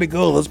detention. Way to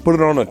go. Let's put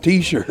it on a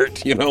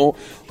T-shirt,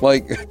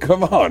 Like,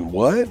 come on,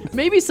 what?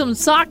 Maybe some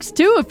socks,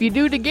 too, if you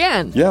do it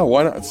again. Yeah,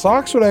 why not?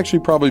 Socks would actually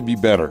probably be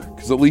better,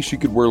 because at least you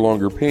could wear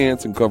longer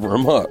pants and cover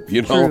them up,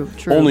 True.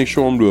 Only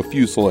show them to a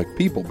few select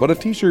people. But a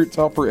T-shirt's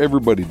out for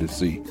everybody to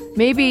see.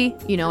 Maybe,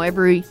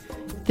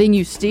 everything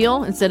you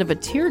steal, instead of a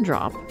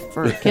teardrop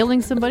for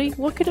killing somebody,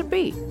 what could it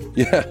be?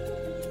 Yeah.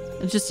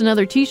 It's just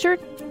another T-shirt?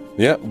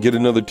 Yeah, get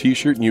another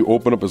T-shirt and you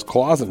open up his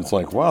closet and it's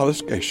like, wow,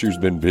 this guy sure's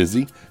been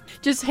busy.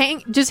 Just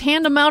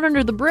hand them out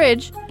under the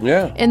bridge.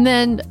 Yeah. And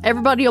then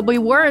everybody will be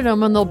wearing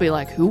them and they'll be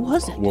like, who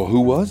was it? Well, who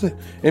was it?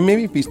 And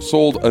maybe if he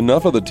sold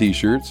enough of the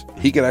T-shirts,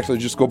 he could actually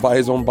just go buy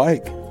his own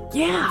bike.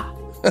 Yeah.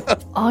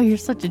 Oh, you're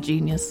such a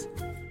genius.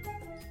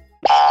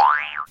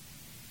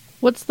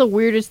 What's the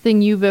weirdest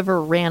thing you've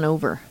ever ran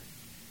over?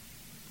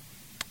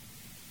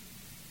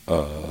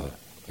 A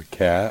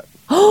cat.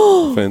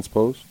 Fence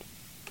post.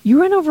 You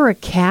ran over a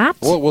cat?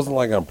 Well, it wasn't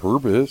like on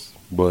purpose,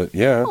 but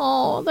yeah.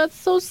 Oh, that's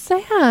so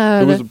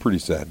sad. It was a pretty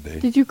sad day.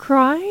 Did you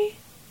cry?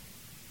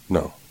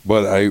 No,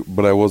 but I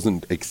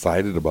wasn't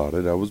excited about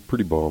it. I was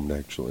pretty bummed,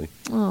 actually.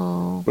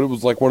 Oh. But it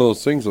was like one of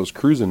those things. I was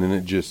cruising and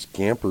it just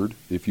scampered,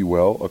 if you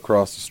will,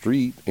 across the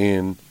street,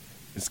 and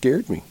it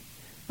scared me.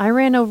 I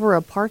ran over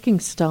a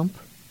parking stump,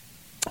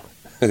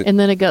 and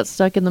then it got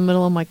stuck in the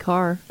middle of my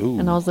car, Ooh.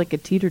 and I was like a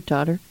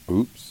teeter-totter.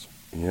 Oops.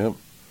 Yep.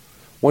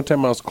 One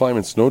time I was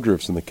climbing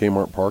snowdrifts in the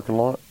Kmart parking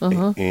lot,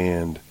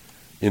 and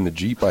in the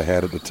Jeep I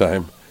had at the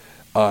time,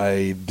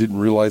 I didn't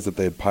realize that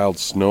they had piled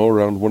snow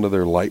around one of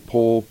their light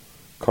pole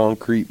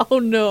concrete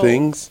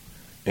things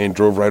and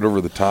drove right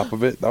over the top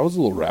of it. That was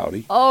a little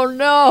rowdy. Oh,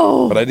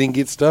 no. But I didn't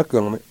get stuck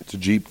on it. It's a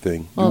Jeep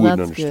thing. You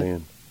wouldn't understand.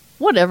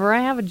 Good. Whatever, I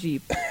have a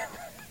Jeep.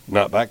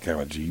 Not that kind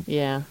of Jeep.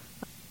 Yeah.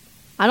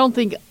 I don't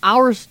think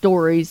our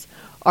stories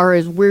are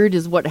as weird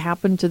as what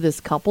happened to this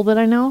couple that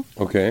I know.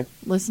 Okay.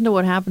 Listen to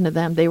what happened to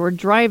them. They were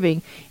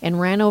driving and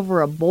ran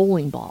over a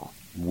bowling ball.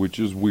 Which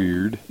is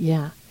weird.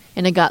 Yeah.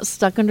 And it got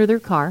stuck under their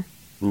car.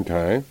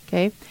 Okay.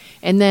 Okay.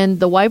 And then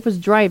the wife was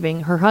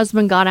driving. Her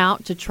husband got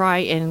out to try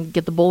and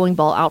get the bowling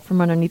ball out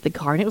from underneath the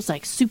car. And it was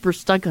like super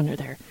stuck under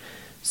there.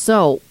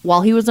 So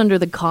while he was under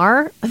the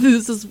car,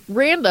 this is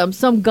random.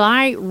 Some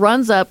guy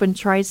runs up and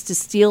tries to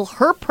steal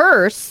her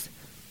purse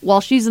while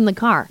she's in the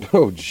car.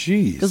 Oh,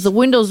 jeez. Because the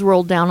windows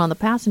rolled down on the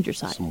passenger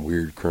side. Some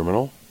weird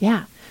criminal.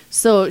 Yeah.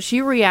 So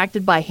she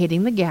reacted by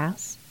hitting the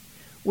gas,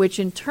 which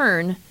in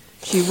turn,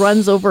 she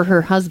runs over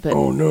her husband.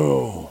 Oh,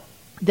 no.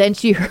 Then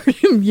she heard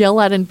him yell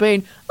out in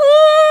pain,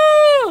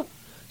 "Ah!"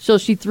 So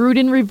she threw it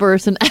in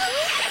reverse and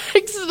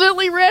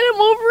accidentally ran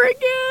him over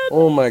again.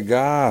 Oh, my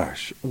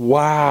gosh.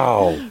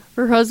 Wow.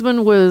 Her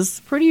husband was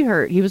pretty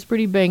hurt. He was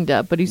pretty banged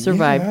up, but he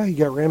survived. Yeah, he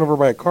got ran over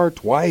by a car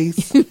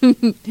twice.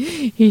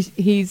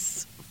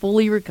 He's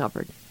fully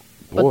recovered.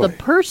 But Boy. the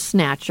purse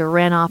snatcher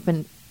ran off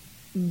and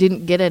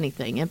didn't get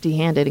anything,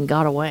 empty-handed, and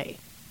got away.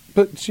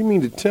 But you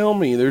mean to tell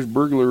me there's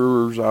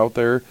burglars out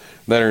there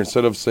that are,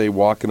 instead of, say,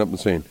 walking up and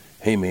saying,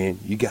 hey, man,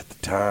 you got the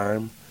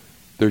time?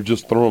 They're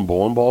just throwing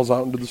bowling balls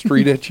out into the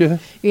street at you?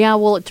 Yeah,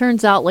 well, it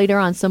turns out later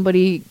on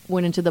somebody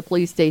went into the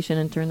police station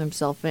and turned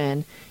themselves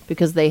in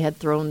because they had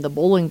thrown the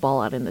bowling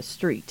ball out in the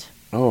street.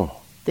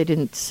 Oh. They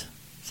didn't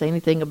say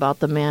anything about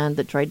the man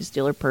that tried to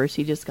steal her purse.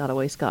 He just got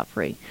away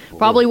scot-free.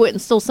 Probably went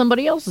and stole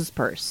somebody else's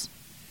purse.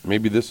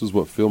 Maybe this is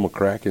what Phil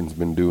McCracken's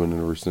been doing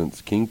ever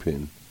since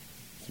Kingpin.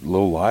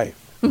 Low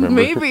life. Remember?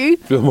 Maybe.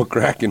 Phil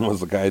McCracken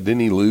was the guy. Didn't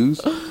he lose?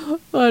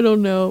 I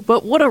don't know.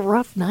 But what a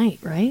rough night,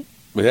 right?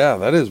 Yeah,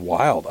 that is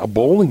wild. A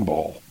bowling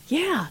ball.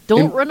 Yeah,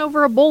 don't run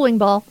over a bowling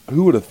ball.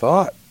 Who would have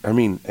thought? I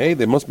mean, hey,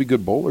 they must be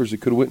good bowlers. It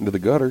could have went into the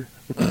gutter.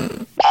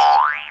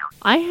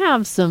 I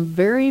have some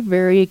very,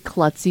 very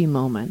klutzy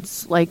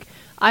moments. Like,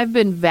 I've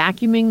been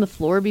vacuuming the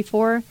floor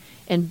before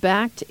and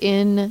backed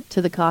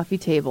into the coffee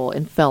table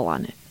and fell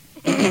on it.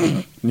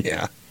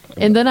 Yeah.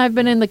 And then I've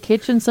been in the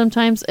kitchen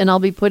sometimes and I'll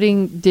be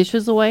putting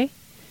dishes away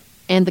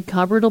and the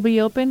cupboard will be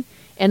open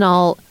and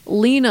I'll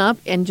lean up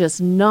and just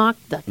knock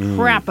the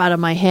crap out of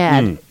my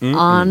head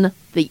on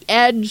the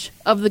edge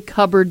of the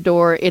cupboard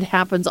door. It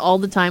happens all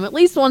the time, at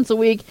least once a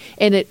week,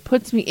 and it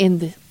puts me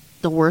in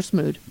the worst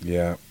mood.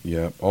 Yeah.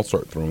 I'll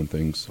start throwing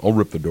things. I'll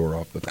rip the door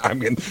off. I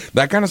mean,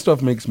 that kind of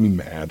stuff makes me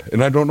mad,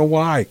 and I don't know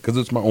why, because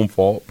it's my own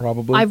fault,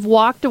 probably. I've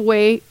walked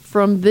away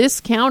from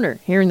this counter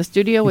here in the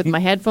studio with my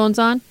headphones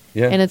on,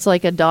 and it's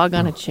like a dog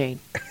on a chain.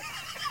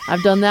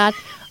 I've done that.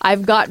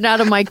 I've gotten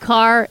out of my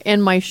car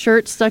and my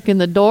shirt stuck in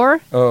the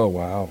door. Oh,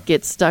 wow.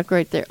 Gets stuck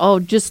right there. Oh,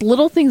 just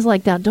little things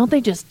like that. Don't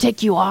they just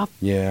tick you off?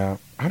 Yeah.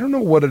 I don't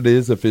know what it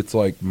is, if it's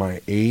like my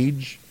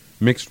age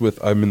mixed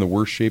with I'm in the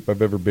worst shape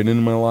I've ever been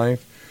in my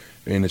life,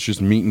 and it's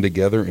just meeting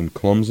together in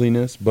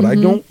clumsiness. But I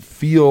don't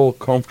feel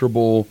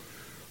comfortable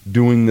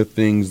doing the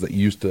things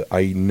that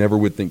I never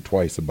would think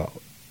twice about.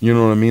 You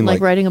know what I mean?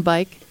 Like riding a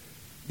bike?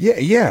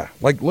 Yeah.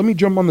 Like, let me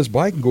jump on this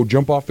bike and go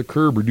jump off the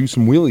curb or do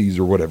some wheelies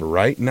or whatever,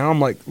 right? Now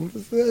I'm like,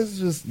 this is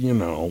just,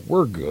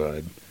 we're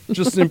good.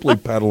 Just simply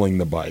pedaling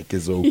the bike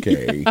is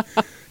okay. Yeah.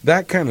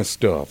 That kind of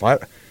stuff.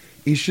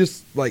 It's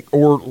just like,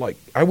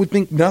 I would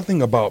think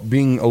nothing about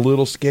being a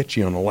little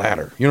sketchy on a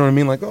ladder. You know what I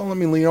mean? Like, let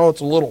me lean.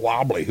 It's a little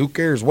wobbly. Who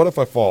cares? What if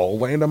I fall? I'll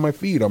land on my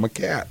feet. I'm a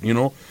cat,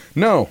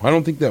 No, I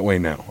don't think that way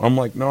now. I'm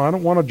like, no, I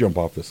don't want to jump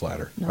off this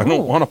ladder. No. I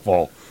don't want to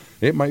fall.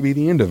 It might be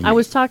the end of me. I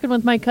was talking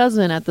with my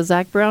cousin at the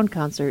Zac Brown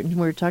concert, and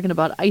we were talking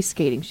about ice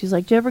skating. She's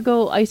like, do you ever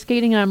go ice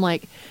skating? And I'm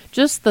like,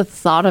 just the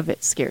thought of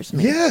it scares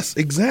me. Yes,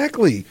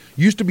 exactly.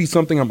 Used to be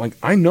something I'm like,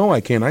 I know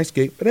I can't ice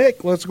skate, but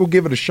heck, let's go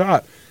give it a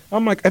shot.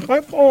 I'm like, if I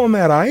fall on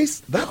that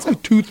ice, that's a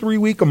 2-3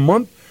 week a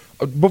month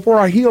before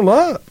I heal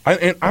up.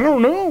 I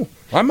don't know.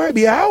 I might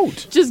be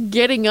out. Just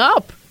getting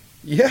up.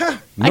 Yeah.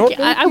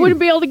 I wouldn't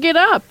be able to get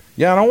up.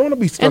 Yeah, I don't want to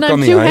be stuck on the ice.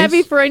 And I'm too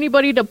heavy for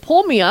anybody to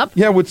pull me up.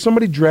 Yeah, would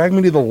somebody drag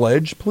me to the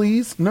ledge,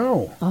 please?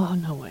 No. Oh,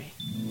 no way.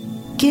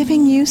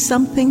 Giving you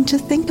something to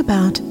think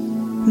about.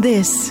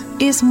 This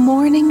is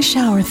Morning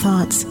Shower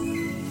Thoughts.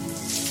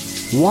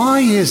 Why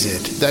is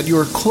it that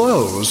your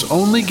clothes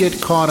only get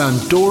caught on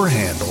door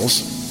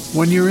handles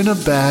when you're in a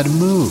bad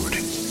mood?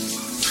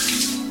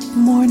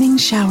 Morning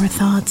Shower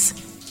Thoughts.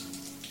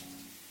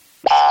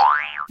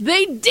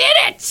 They did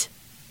it!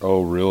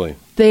 Oh, really?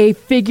 They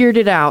figured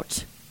it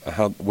out.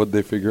 What'd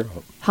they figure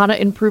out? How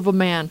to improve a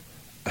man.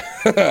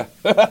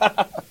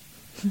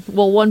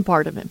 Well, one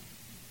part of him.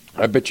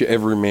 I bet you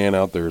every man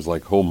out there is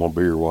like, hold my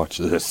beer, watch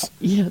this.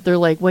 Yeah, they're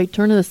like, wait,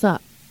 turn this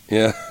up.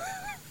 Yeah.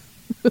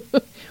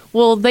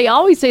 Well, they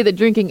always say that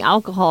drinking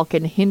alcohol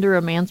can hinder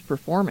a man's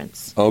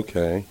performance.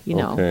 Okay.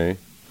 Okay.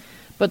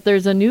 But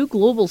there's a new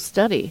global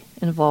study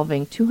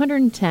involving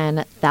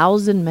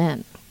 210,000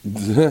 men.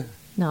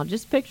 Now,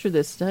 just picture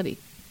this study.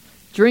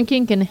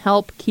 Drinking can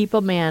help keep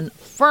a man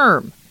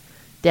firm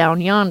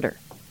down yonder.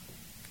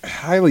 I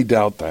highly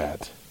doubt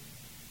that.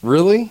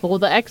 Really? Well,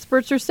 the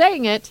experts are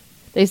saying it.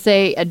 They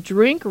say a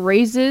drink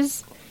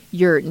raises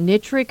your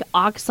nitric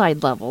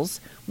oxide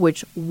levels,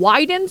 which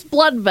widens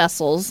blood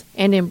vessels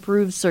and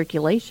improves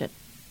circulation.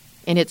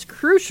 And it's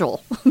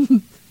crucial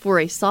for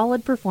a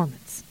solid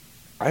performance.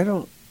 I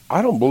don't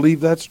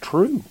believe that's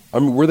true. I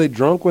mean, were they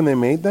drunk when they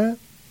made that?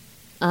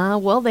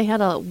 Well, they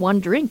had one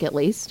drink at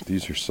least.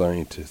 These are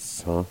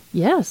scientists, huh?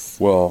 Yes.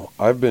 Well,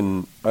 I've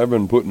been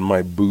putting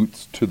my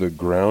boots to the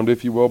ground,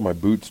 if you will, my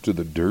boots to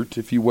the dirt,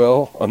 if you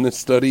will, on this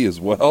study as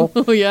well.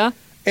 Oh, yeah?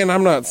 And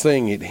I'm not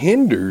saying it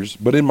hinders,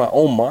 but in my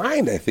own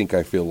mind, I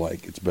feel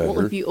like it's better.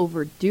 Well, if you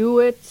overdo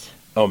it,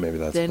 maybe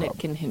that's then a it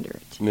can hinder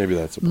it. Maybe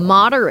that's a problem.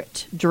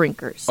 Moderate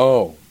drinkers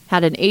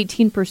had an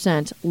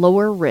 18%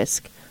 lower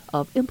risk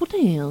of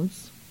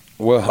impotence.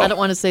 Well, I don't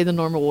want to say the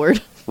normal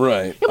word.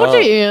 Right.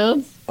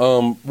 Impotence.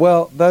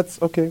 Well,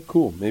 that's okay,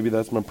 cool. Maybe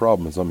that's my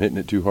problem is I'm hitting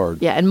it too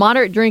hard. Yeah, and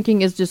moderate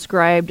drinking is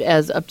described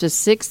as up to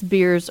 6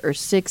 beers or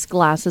 6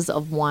 glasses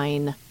of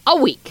wine a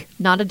week,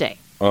 not a day.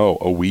 Oh,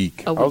 a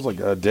week. I was like,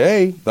 a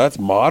day? That's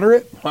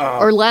moderate? Wow.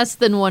 Or less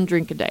than 1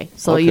 drink a day.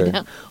 So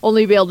you'd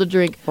only be able to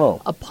drink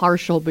a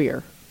partial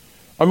beer.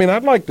 I mean,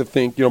 I'd like to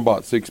think,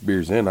 about 6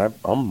 beers in,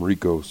 I'm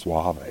Rico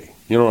Suave.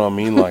 You know what I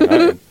mean?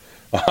 Like,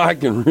 I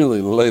can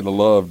really lay the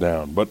love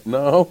down, but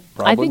no,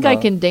 probably I think I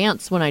not. can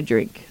dance when I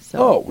drink. So.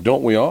 Oh,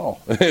 don't we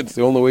all? It's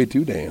the only way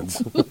to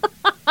dance.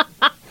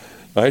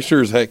 I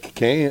sure as heck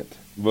can't,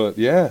 but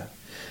yeah.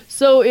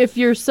 So if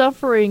you're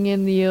suffering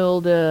in the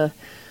old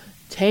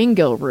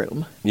tango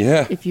room,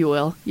 Yeah, if you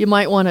will, you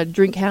might want to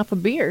drink half a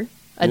beer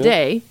a Yeah.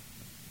 day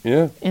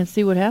yeah. and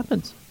see what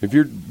happens. If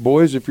you're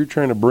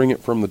trying to bring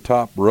it from the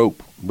top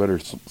rope, better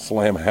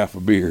slam half a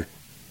beer.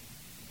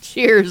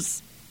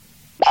 Cheers.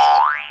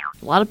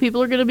 A lot of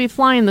people are going to be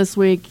flying this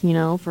week,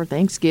 for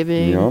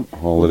Thanksgiving. Yep,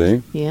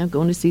 holiday. Yeah,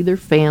 going to see their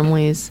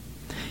families.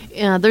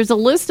 There's a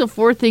list of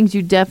 4 things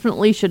you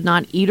definitely should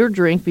not eat or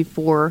drink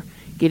before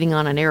getting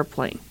on an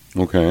airplane.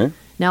 Okay.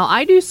 Now,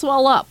 I do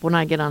swell up when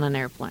I get on an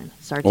airplane.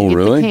 Start to Oh, get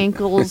really? the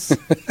cankles.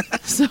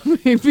 So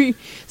maybe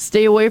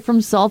stay away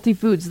from salty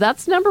foods.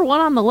 That's number 1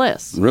 on the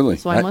list. Really?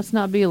 So I must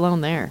not be alone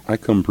there. I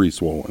come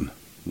pre-swollen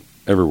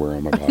everywhere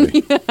on my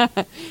body.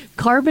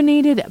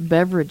 Carbonated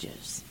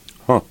beverages.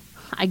 Huh.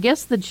 I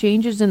guess the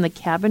changes in the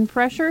cabin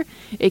pressure,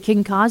 it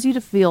can cause you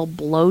to feel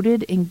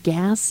bloated and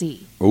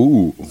gassy.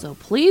 Ooh. So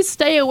please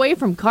stay away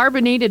from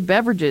carbonated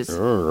beverages.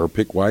 Or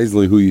pick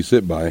wisely who you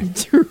sit by.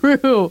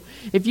 True.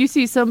 If you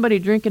see somebody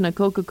drinking a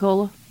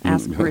Coca-Cola,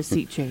 ask for a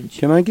seat change.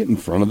 Can I get in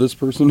front of this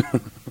person?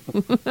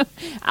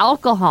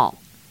 Alcohol.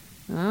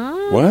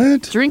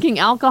 What? Drinking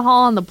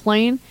alcohol on the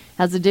plane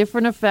has a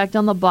different effect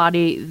on the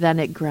body than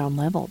at ground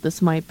level.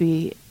 This might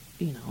be,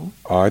 Oh,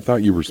 I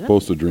thought you were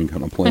supposed to drink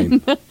on a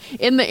plane.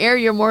 in the air,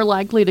 you're more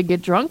likely to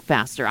get drunk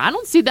faster. I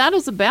don't see that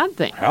as a bad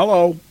thing.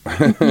 Hello.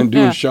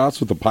 Doing shots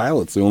with the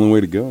pilot's the only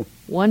way to go.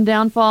 One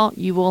downfall,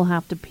 you will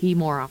have to pee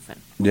more often.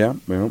 Yeah.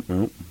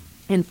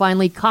 And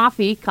finally,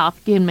 coffee.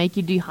 Coffee can make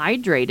you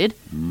dehydrated.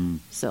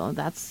 So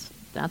that's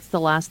the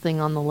last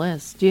thing on the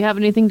list. Do you have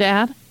anything to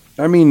add?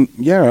 I mean,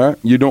 yeah,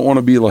 you don't want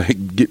to be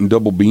like getting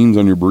double beans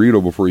on your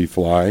burrito before you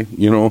fly,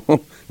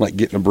 like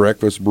getting a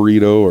breakfast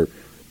burrito. Or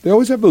they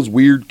always have those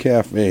weird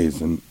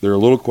cafes, and they're a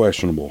little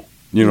questionable.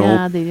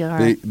 Yeah, they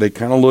are. They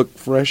kind of look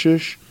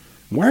freshish.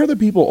 Why are the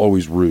people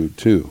always rude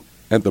too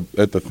at the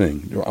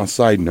thing? On a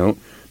side note,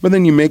 but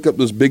then you make up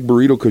this big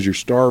burrito because you're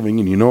starving,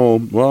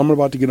 and well, I'm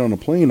about to get on a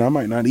plane. I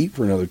might not eat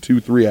for another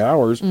 2-3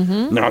 hours.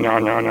 Mm-hmm.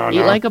 No.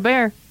 Eat like a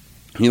bear.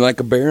 You like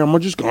a bear? I'm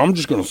just going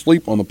to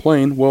sleep on the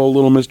plane. Well,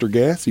 little Mr.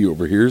 Gassy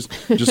over here's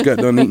just got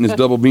done eating his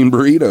double bean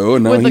burrito,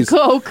 and now With he's a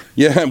Coke.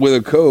 Yeah, with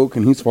a Coke,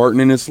 and he's farting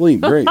in his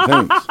sleep. Great,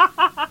 thanks.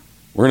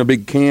 We're in a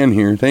big can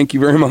here. Thank you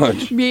very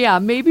much. Yeah,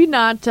 maybe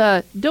not.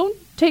 Don't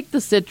take the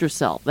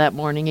Citrusel that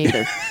morning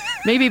either.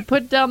 Maybe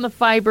put down the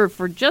fiber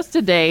for just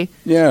a day.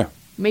 Yeah,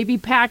 Maybe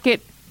pack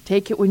it.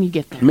 Take it when you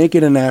get there. make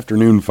it an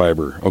afternoon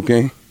fiber,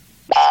 okay?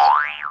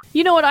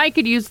 You know what I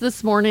could use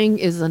this morning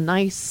is a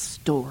nice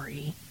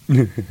story.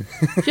 Do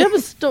you have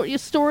a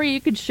story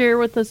you could share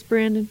with us,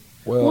 Brandon?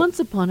 Well- Once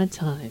upon a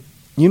time.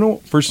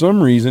 For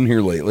some reason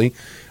here lately,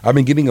 I've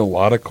been getting a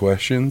lot of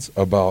questions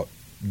about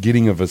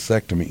getting a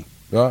vasectomy.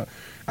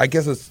 I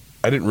guess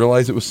I didn't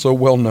realize it was so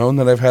well known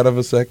that I've had a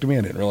vasectomy.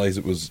 I didn't realize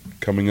it was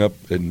coming up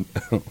in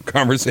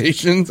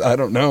conversations. I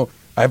don't know.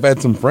 I've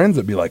had some friends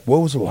that be like,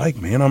 "What was it like,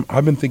 man?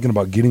 I've been thinking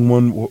about getting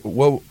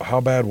one.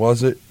 How bad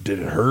was it? Did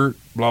it hurt?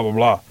 Blah blah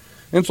blah."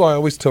 And so I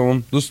always tell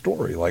them the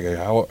story, like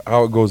how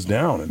it goes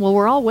down. And Well,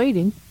 we're all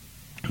waiting.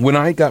 when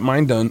I got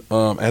mine done,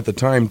 at the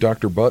time,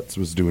 Dr. Butts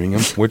was doing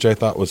them, which I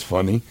thought was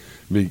funny,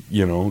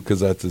 because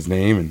that's his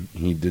name, and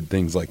he did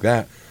things like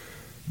that.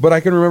 But I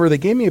can remember they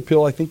gave me a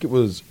pill. I think it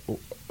was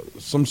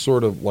some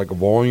sort of like a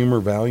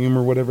Valium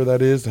or whatever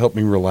that is to help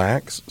me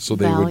relax. So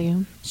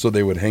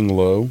they would hang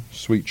low,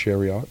 sweet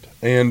chariot.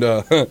 And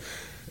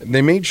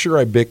they made sure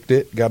I bicked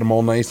it, got them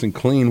all nice and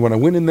clean. When I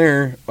went in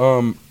there,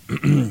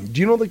 do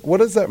you know, like,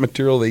 what is that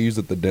material they use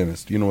at the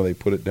dentist? Do you know where they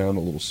put it down, a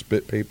little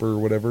spit paper or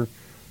whatever?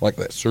 Like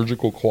that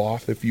surgical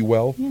cloth, if you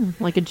will. Yeah,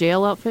 like a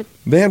jail outfit.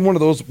 They had one of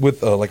those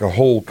with like a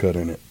hole cut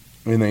in it.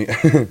 And they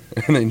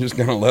and they just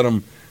kind of let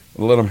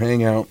them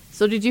hang out.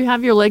 So did you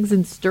have your legs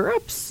in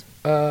stirrups?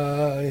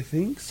 I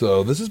think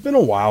so. This has been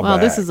a while Wow,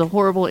 back. this is a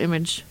horrible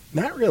image.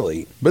 Not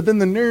really. But then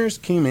the nurse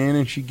came in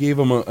and she gave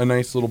them a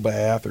nice little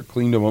bath or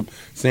cleaned them up,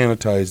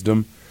 sanitized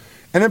them.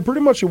 And then pretty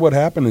much what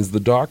happened is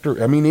the doctor,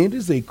 it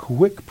is a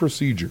quick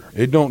procedure.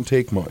 It don't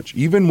take much.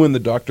 Even when the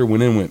doctor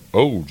went in and went,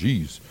 "Oh,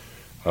 geez,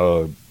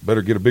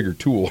 better get a bigger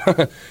tool."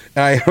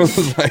 I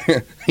was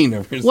like, he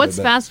never said What's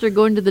that. faster,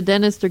 going to the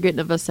dentist or getting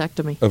a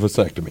vasectomy? A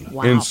vasectomy.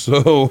 Wow. And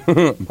so,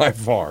 by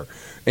far.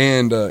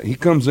 And he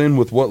comes in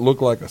with what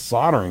looked like a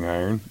soldering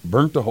iron,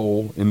 burnt a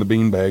hole in the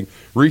beanbag,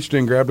 reached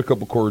in, grabbed a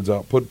couple cords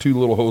out, put 2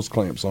 little hose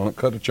clamps on it,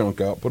 cut a chunk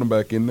out, put them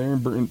back in there,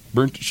 and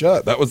burnt it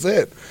shut. That was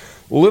it.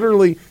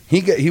 Literally,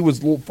 he was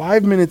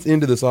 5 minutes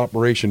into this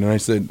operation, and I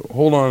said,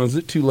 "Hold on, is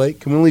it too late?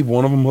 Can we leave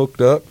one of them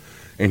hooked up?"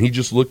 And he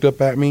just looked up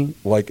at me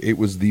like it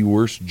was the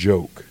worst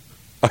joke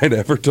I'd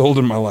ever told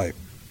in my life.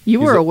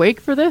 You were awake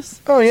for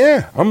this? Oh,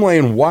 yeah. I'm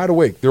laying wide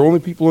awake. The only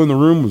people in the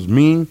room was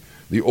me,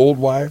 the old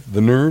wife,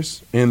 the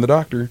nurse, and the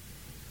doctor.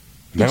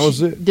 And that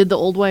was it. Did the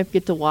old wife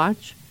get to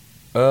watch?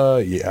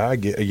 Yeah.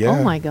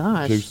 Oh, my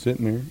gosh. She was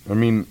sitting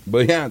there.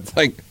 But yeah, it's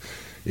like,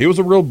 it was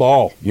a real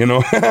ball, you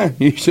know.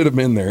 You should have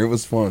been there. It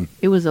was fun.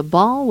 It was a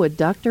ball with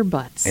Dr.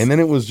 Butts. And then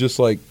it was just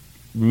like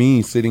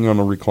me sitting on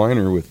a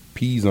recliner with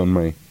peas on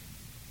my,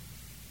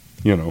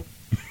 you know.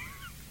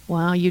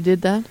 Wow, you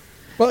did that?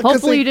 Well, 'cause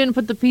Hopefully you didn't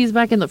put the peas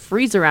back in the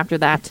freezer after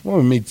that. Well,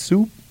 I made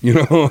soup, you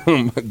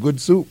know, good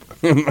soup.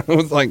 I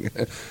was like,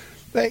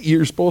 that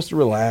you're supposed to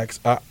relax.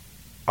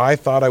 I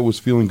thought I was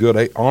feeling good.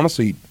 I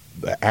honestly,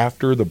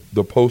 after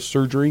the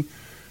post-surgery,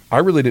 I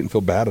really didn't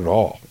feel bad at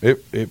all.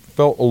 It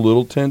felt a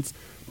little tense,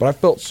 but I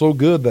felt so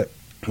good that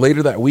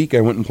later that week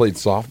I went and played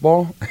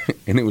softball,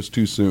 and it was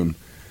too soon.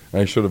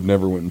 I should have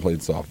never went and played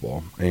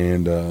softball,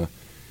 and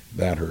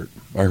that hurt.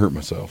 I hurt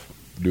myself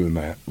doing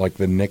that. Like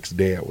the next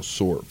day I was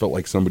sore. It felt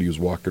like somebody was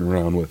walking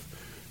around with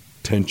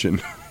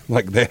tension,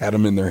 like they had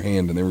them in their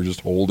hand and they were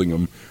just holding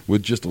them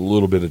with just a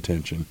little bit of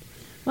tension.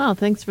 Wow,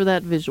 thanks for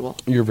that visual.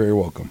 You're very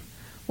welcome.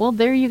 Well,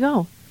 there you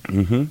go.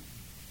 Mm-hmm.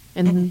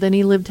 And then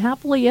he lived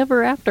happily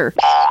ever after.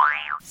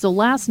 So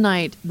last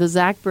night, the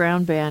Zac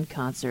Brown Band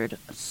concert,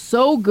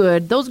 so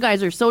good. Those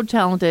guys are so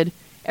talented.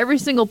 Every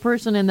single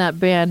person in that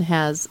band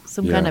has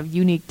some kind of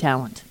unique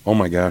talent. Oh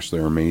my gosh,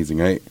 they're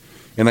amazing.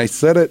 I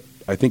said it,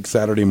 I think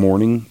Saturday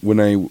morning when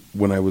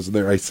I was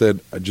there. I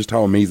said just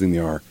how amazing they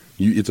are.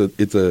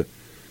 It's a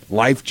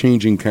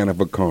life-changing kind of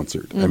a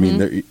concert. Mm-hmm. I mean,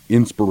 they're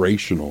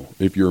inspirational.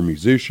 If you're a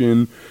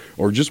musician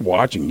or just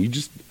watching, you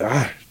just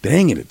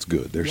dang it, it's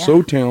good. They're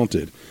so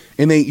talented,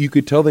 and you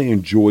could tell they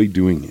enjoy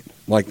doing it.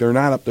 Like they're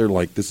not up there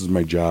like, this is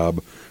my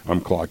job.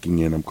 I'm clocking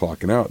in, I'm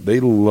clocking out. They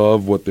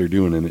love what they're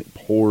doing, and it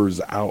pours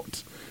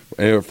out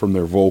from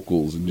their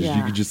vocals, and you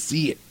can just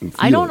see it and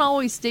feel I don't it.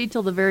 always stay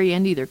till the very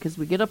end either because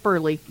we get up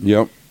early.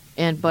 Yep.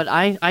 But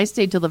I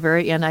stayed till the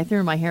very end. I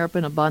threw my hair up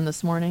in a bun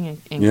this morning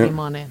and came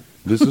on in.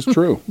 This is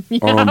true.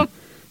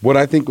 What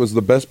I think was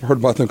the best part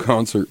about the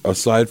concert,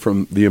 aside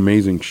from the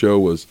amazing show,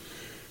 was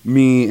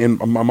me and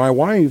my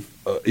wife.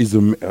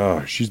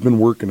 She's been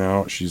working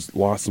out. She's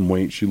lost some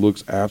weight. She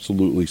looks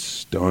absolutely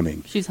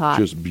stunning. She's hot.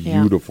 Just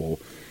beautiful.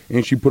 Yeah.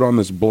 And she put on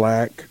this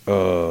black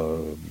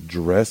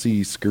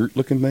dressy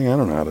skirt-looking thing. I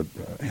don't know how to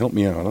help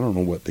me out. I don't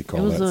know what they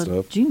call that stuff. It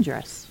was a jean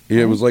dress.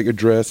 Yeah, it was like a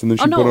dress, and then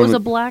she put on it was a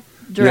black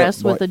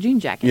dress with a jean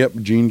jacket. Yep,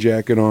 jean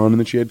jacket on, and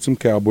then she had some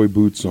cowboy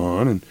boots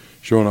on and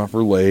showing off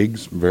her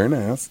legs. Very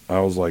nice. I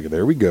was like,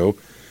 there we go.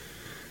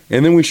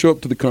 And then we show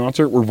up to the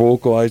concert. We're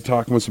vocalized,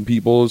 talking with some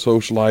people,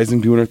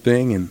 socializing, doing our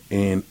thing.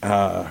 And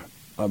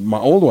my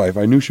old wife,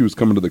 I knew she was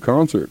coming to the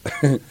concert.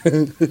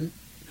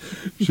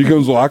 She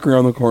comes walking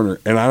around the corner,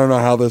 and I don't know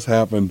how this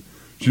happened.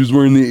 She was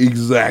wearing the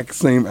exact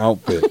same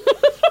outfit.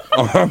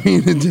 I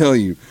mean to tell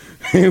you,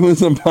 it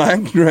was a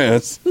black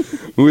dress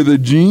with a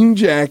jean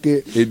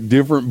jacket and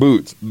different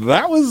boots.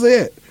 That was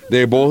it.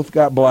 They both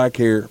got black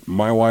hair.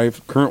 My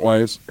current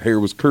wife's hair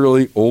was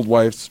curly, old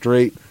wife's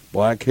straight,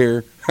 black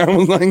hair. I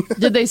was like,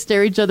 did they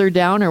stare each other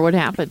down or what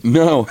happened?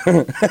 No.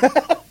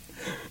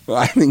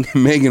 I think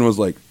Megan was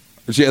like,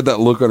 she had that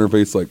look on her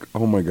face like,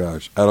 oh my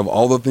gosh, out of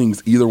all the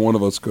things either one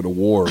of us could have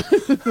wore,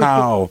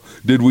 how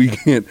did we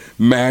get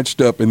matched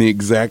up in the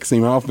exact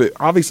same outfit?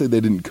 Obviously, they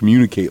didn't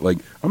communicate like,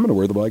 I'm going to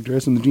wear the black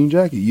dress and the jean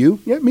jacket. You?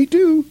 Yeah, me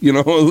too. You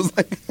know, it was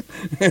like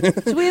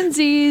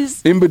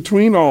twinsies. In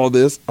between all of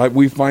this,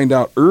 we find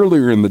out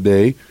earlier in the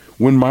day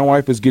when my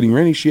wife is getting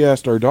ready, she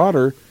asked our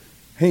daughter,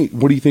 hey,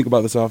 what do you think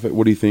about this outfit?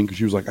 What do you think?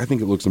 She was like, I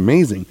think it looks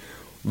amazing.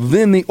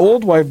 Then the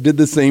old wife did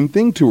the same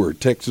thing to her,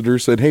 texted her,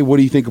 said, hey, what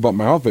do you think about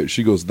my outfit?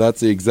 She goes, that's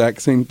the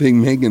exact same thing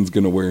Megan's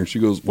going to wear. And she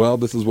goes, well,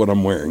 this is what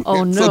I'm wearing.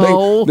 Oh, no.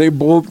 So they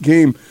both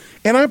came.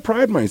 And I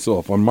pride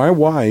myself on my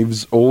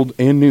wives, old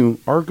and new,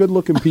 are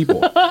good-looking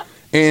people.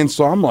 And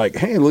so I'm like,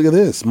 hey, look at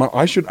this.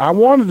 I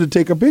wanted to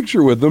take a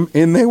picture with them,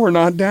 and they were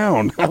not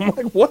down. I'm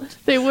like, what?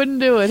 They wouldn't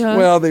do it, huh?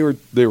 Well, they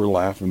were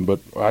laughing, but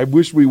I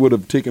wish we would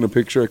have taken a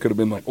picture. I could have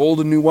been like, old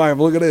and new wife,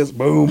 look at this,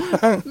 boom.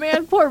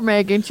 Man, poor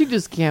Megan. She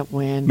just can't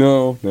win.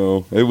 No,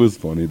 it was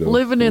funny, though.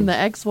 Living in the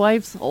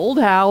ex-wife's old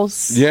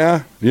house.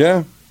 Yeah.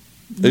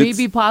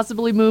 Maybe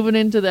possibly moving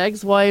into the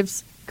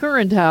ex-wife's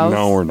current house.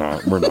 No, we're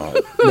not.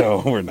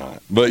 No, we're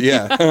not. But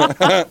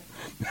yeah.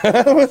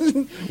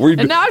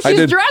 And now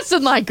she's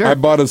dressing like her. I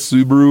bought a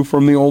Subaru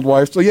from the old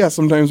wife, so yeah,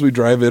 sometimes we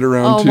drive it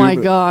around too. Oh my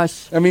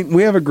gosh! I mean,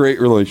 we have a great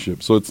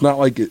relationship, so it's not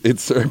like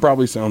it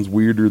probably sounds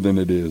weirder than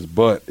it is,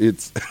 but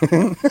it's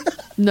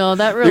no,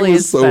 that really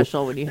is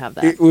special when you have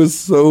that. It was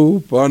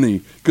so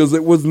funny because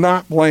it was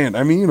not planned.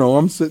 I mean, you know,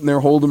 I'm sitting there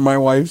holding my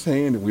wife's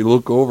hand, and we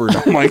look over, and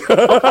I'm like,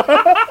 look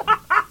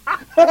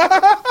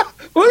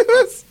at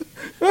this.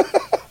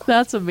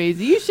 That's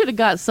amazing. You should have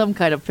got some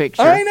kind of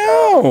picture. I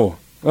know.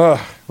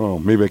 Oh,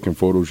 maybe I can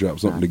Photoshop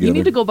something together. You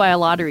need to go buy a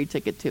lottery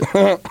ticket, too.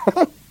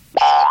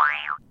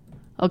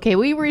 Okay,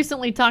 we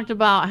recently talked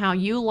about how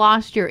you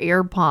lost your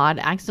AirPod,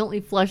 accidentally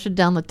flushed it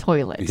down the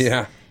toilet.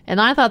 Yeah. And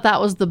I thought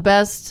that was the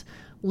best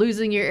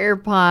losing your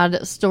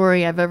AirPod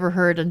story I've ever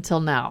heard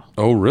until now.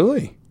 Oh,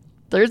 really?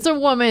 There's a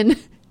woman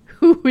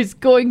who is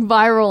going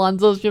viral on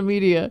social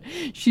media.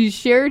 She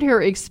shared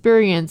her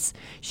experience.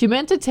 She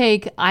meant to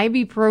take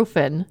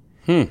ibuprofen,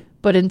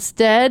 but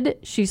instead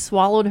she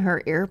swallowed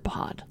her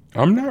AirPod.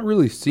 I'm not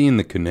really seeing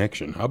the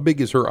connection. How big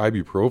is her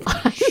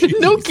ibuprofen?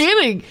 No Jeez.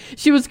 kidding.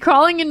 She was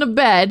crawling into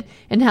bed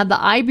and had the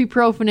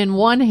ibuprofen in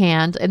one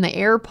hand and the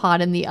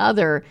AirPod in the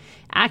other.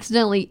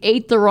 Accidentally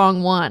ate the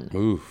wrong one.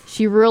 Oof.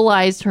 She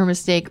realized her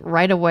mistake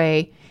right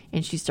away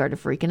and she started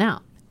freaking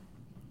out.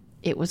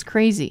 It was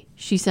crazy.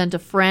 She sent a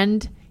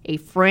friend a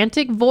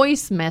frantic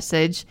voice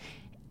message,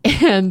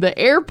 and the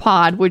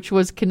AirPod, which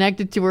was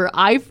connected to her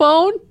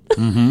iPhone,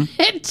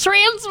 it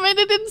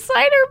transmitted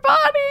inside her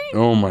body.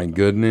 Oh my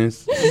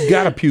goodness. You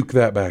gotta puke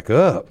that back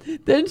up.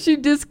 Then she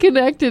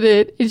disconnected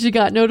it, and she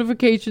got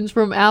notifications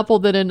from Apple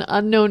that an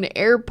unknown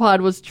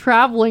AirPod was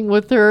traveling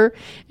with her,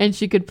 and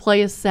she could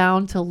play a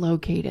sound to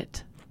locate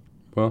it.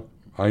 Well,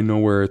 I know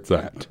where it's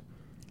at.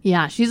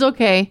 Yeah, she's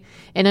okay.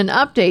 In an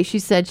update, she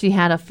said she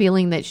had a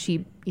feeling that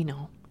she,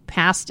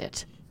 passed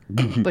it,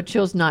 but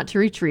chose not to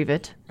retrieve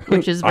it,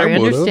 which is very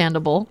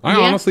understandable. I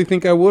honestly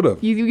think I would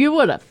have. You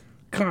would have.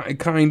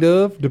 Kind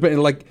of.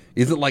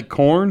 Is it like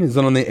corn? Is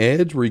it on the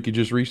edge where you could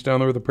just reach down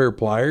there with a pair of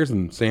pliers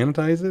and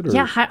sanitize it? Or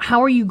Yeah,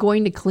 how are you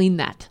going to clean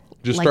that?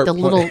 Just like start the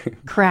little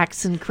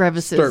cracks and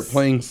crevices. start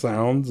playing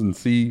sounds and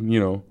see,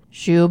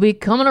 She'll be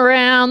coming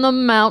around the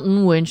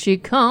mountain when she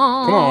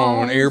comes. Come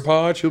on,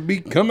 AirPod, she'll be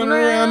coming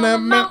around that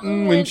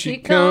mountain when she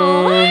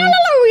comes.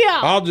 Hallelujah!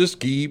 I'll just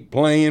keep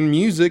playing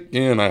music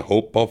and I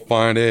hope I'll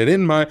find it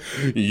in my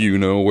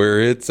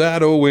where it's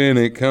at when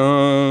it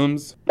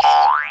comes.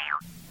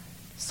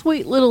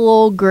 Sweet little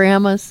old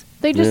grandmas.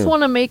 They just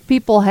want to make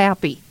people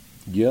happy.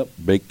 Yep,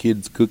 bake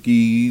kids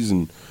cookies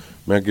and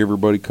make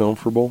everybody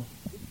comfortable.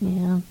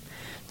 Yeah.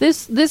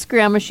 This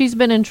grandma, she's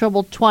been in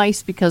trouble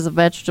twice because of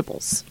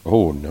vegetables.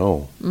 Oh,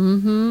 no.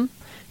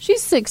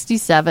 She's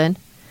 67,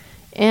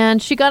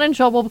 and she got in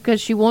trouble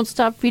because she won't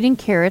stop feeding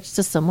carrots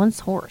to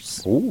someone's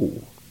horse. Oh.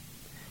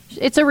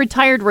 It's a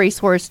retired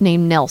racehorse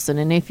named Nelson,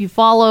 and if you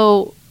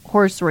follow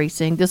horse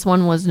racing, this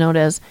one was known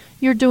as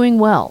You're Doing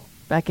Well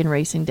back in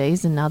racing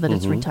days, and now that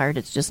it's retired,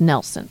 it's just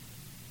Nelson.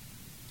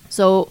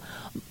 So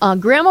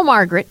Grandma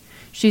Margaret,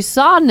 she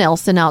saw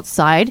Nelson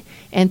outside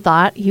and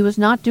thought he was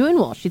not doing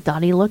well. She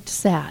thought he looked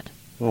sad,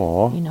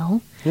 Aw.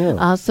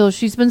 Yeah. so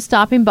she's been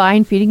stopping by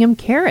and feeding him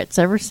carrots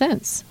ever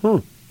since,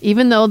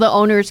 even though the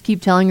owners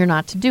keep telling her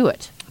not to do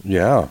it.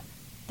 Yeah.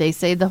 They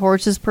say the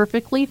horse is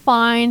perfectly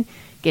fine,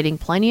 getting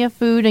plenty of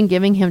food, and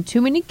giving him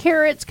too many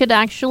carrots could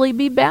actually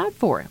be bad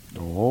for him.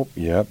 Oh,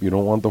 yep. You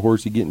don't want the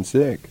horsey getting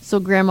sick. So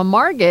Grandma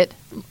Margaret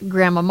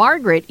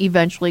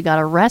eventually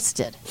got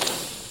arrested.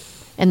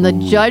 And the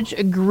judge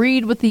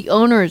agreed with the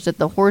owners that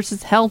the horse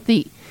is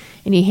healthy.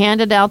 And he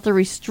handed out the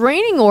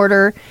restraining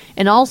order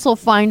and also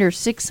fined her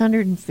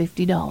 $650.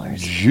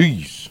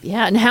 Jeez.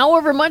 Yeah, and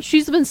however much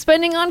she's been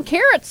spending on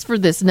carrots for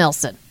this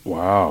Nelson.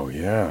 Wow,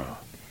 yeah.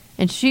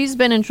 And she's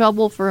been in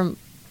trouble for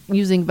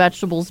using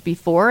vegetables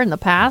before in the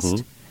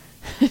past.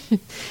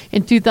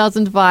 In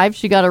 2005,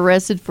 she got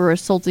arrested for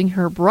assaulting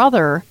her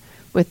brother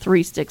with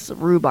 3 sticks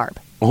of rhubarb.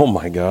 Oh,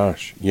 my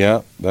gosh.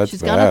 Yeah, that's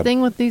She's bad. got a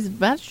thing with these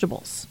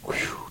vegetables.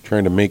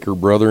 Trying to make her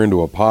brother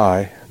into a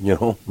pie,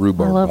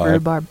 rhubarb I love pie.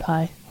 rhubarb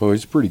pie. Oh,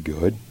 it's pretty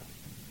good.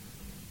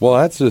 Well,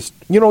 that's just,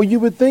 you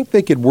would think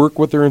they could work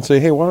with her and say,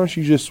 hey, why don't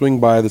you just swing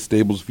by the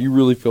stables? If you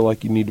really feel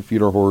like you need to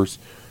feed our horse,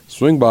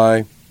 swing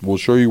by. We'll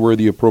show you where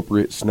the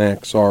appropriate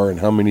snacks are and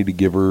how many to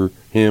give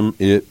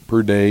it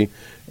per day.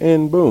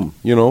 And boom,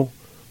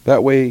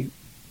 that way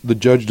the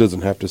judge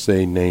doesn't have to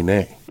say nay,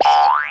 nay.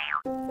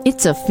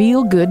 It's a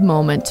feel-good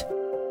moment.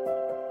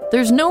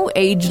 There's no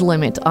age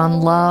limit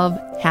on love,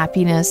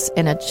 happiness,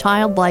 and a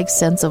childlike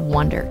sense of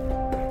wonder.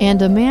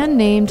 And a man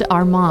named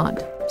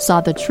Armand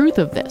saw the truth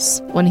of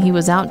this when he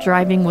was out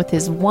driving with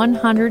his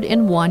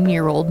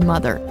 101-year-old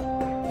mother.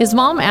 His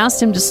mom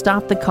asked him to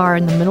stop the car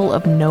in the middle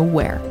of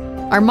nowhere.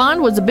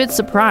 Armand was a bit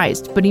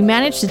surprised, but he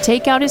managed to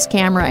take out his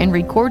camera and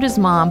record his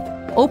mom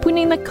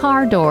opening the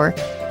car door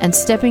and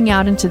stepping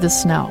out into the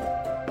snow.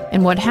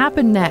 And what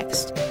happened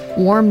next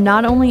warmed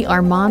not only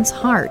Armand's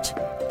heart,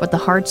 but the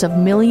hearts of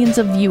millions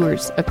of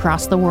viewers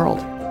across the world.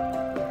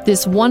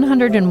 This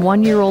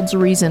 101-year-old's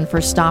reason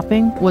for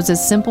stopping was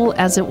as simple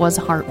as it was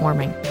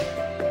heartwarming.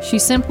 She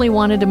simply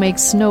wanted to make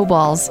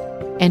snowballs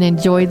and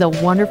enjoy the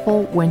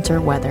wonderful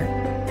winter weather.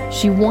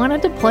 She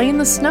wanted to play in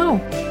the snow.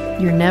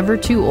 You're never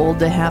too old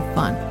to have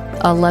fun.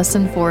 A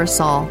lesson for us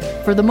all.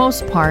 For the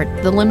most part,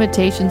 the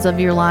limitations of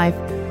your life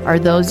are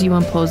those you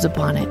impose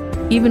upon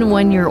it. Even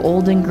when you're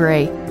old and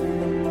gray,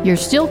 you're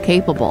still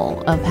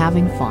capable of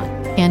having fun,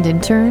 and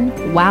in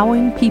turn,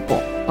 wowing people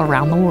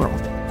around the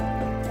world.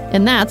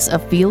 And that's a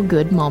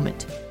feel-good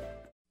moment.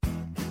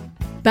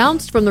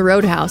 Bounced from the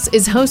Roadhouse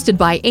is hosted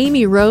by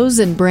Amy Rose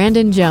and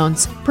Brandon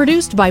Jones,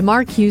 produced by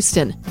Mark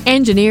Houston,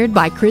 engineered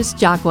by Chris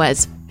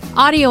Jacquez.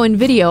 Audio and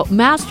video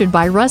mastered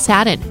by Russ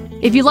Haddon.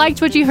 If you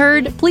liked what you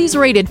heard, please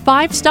rate it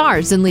 5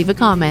 stars and leave a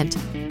comment.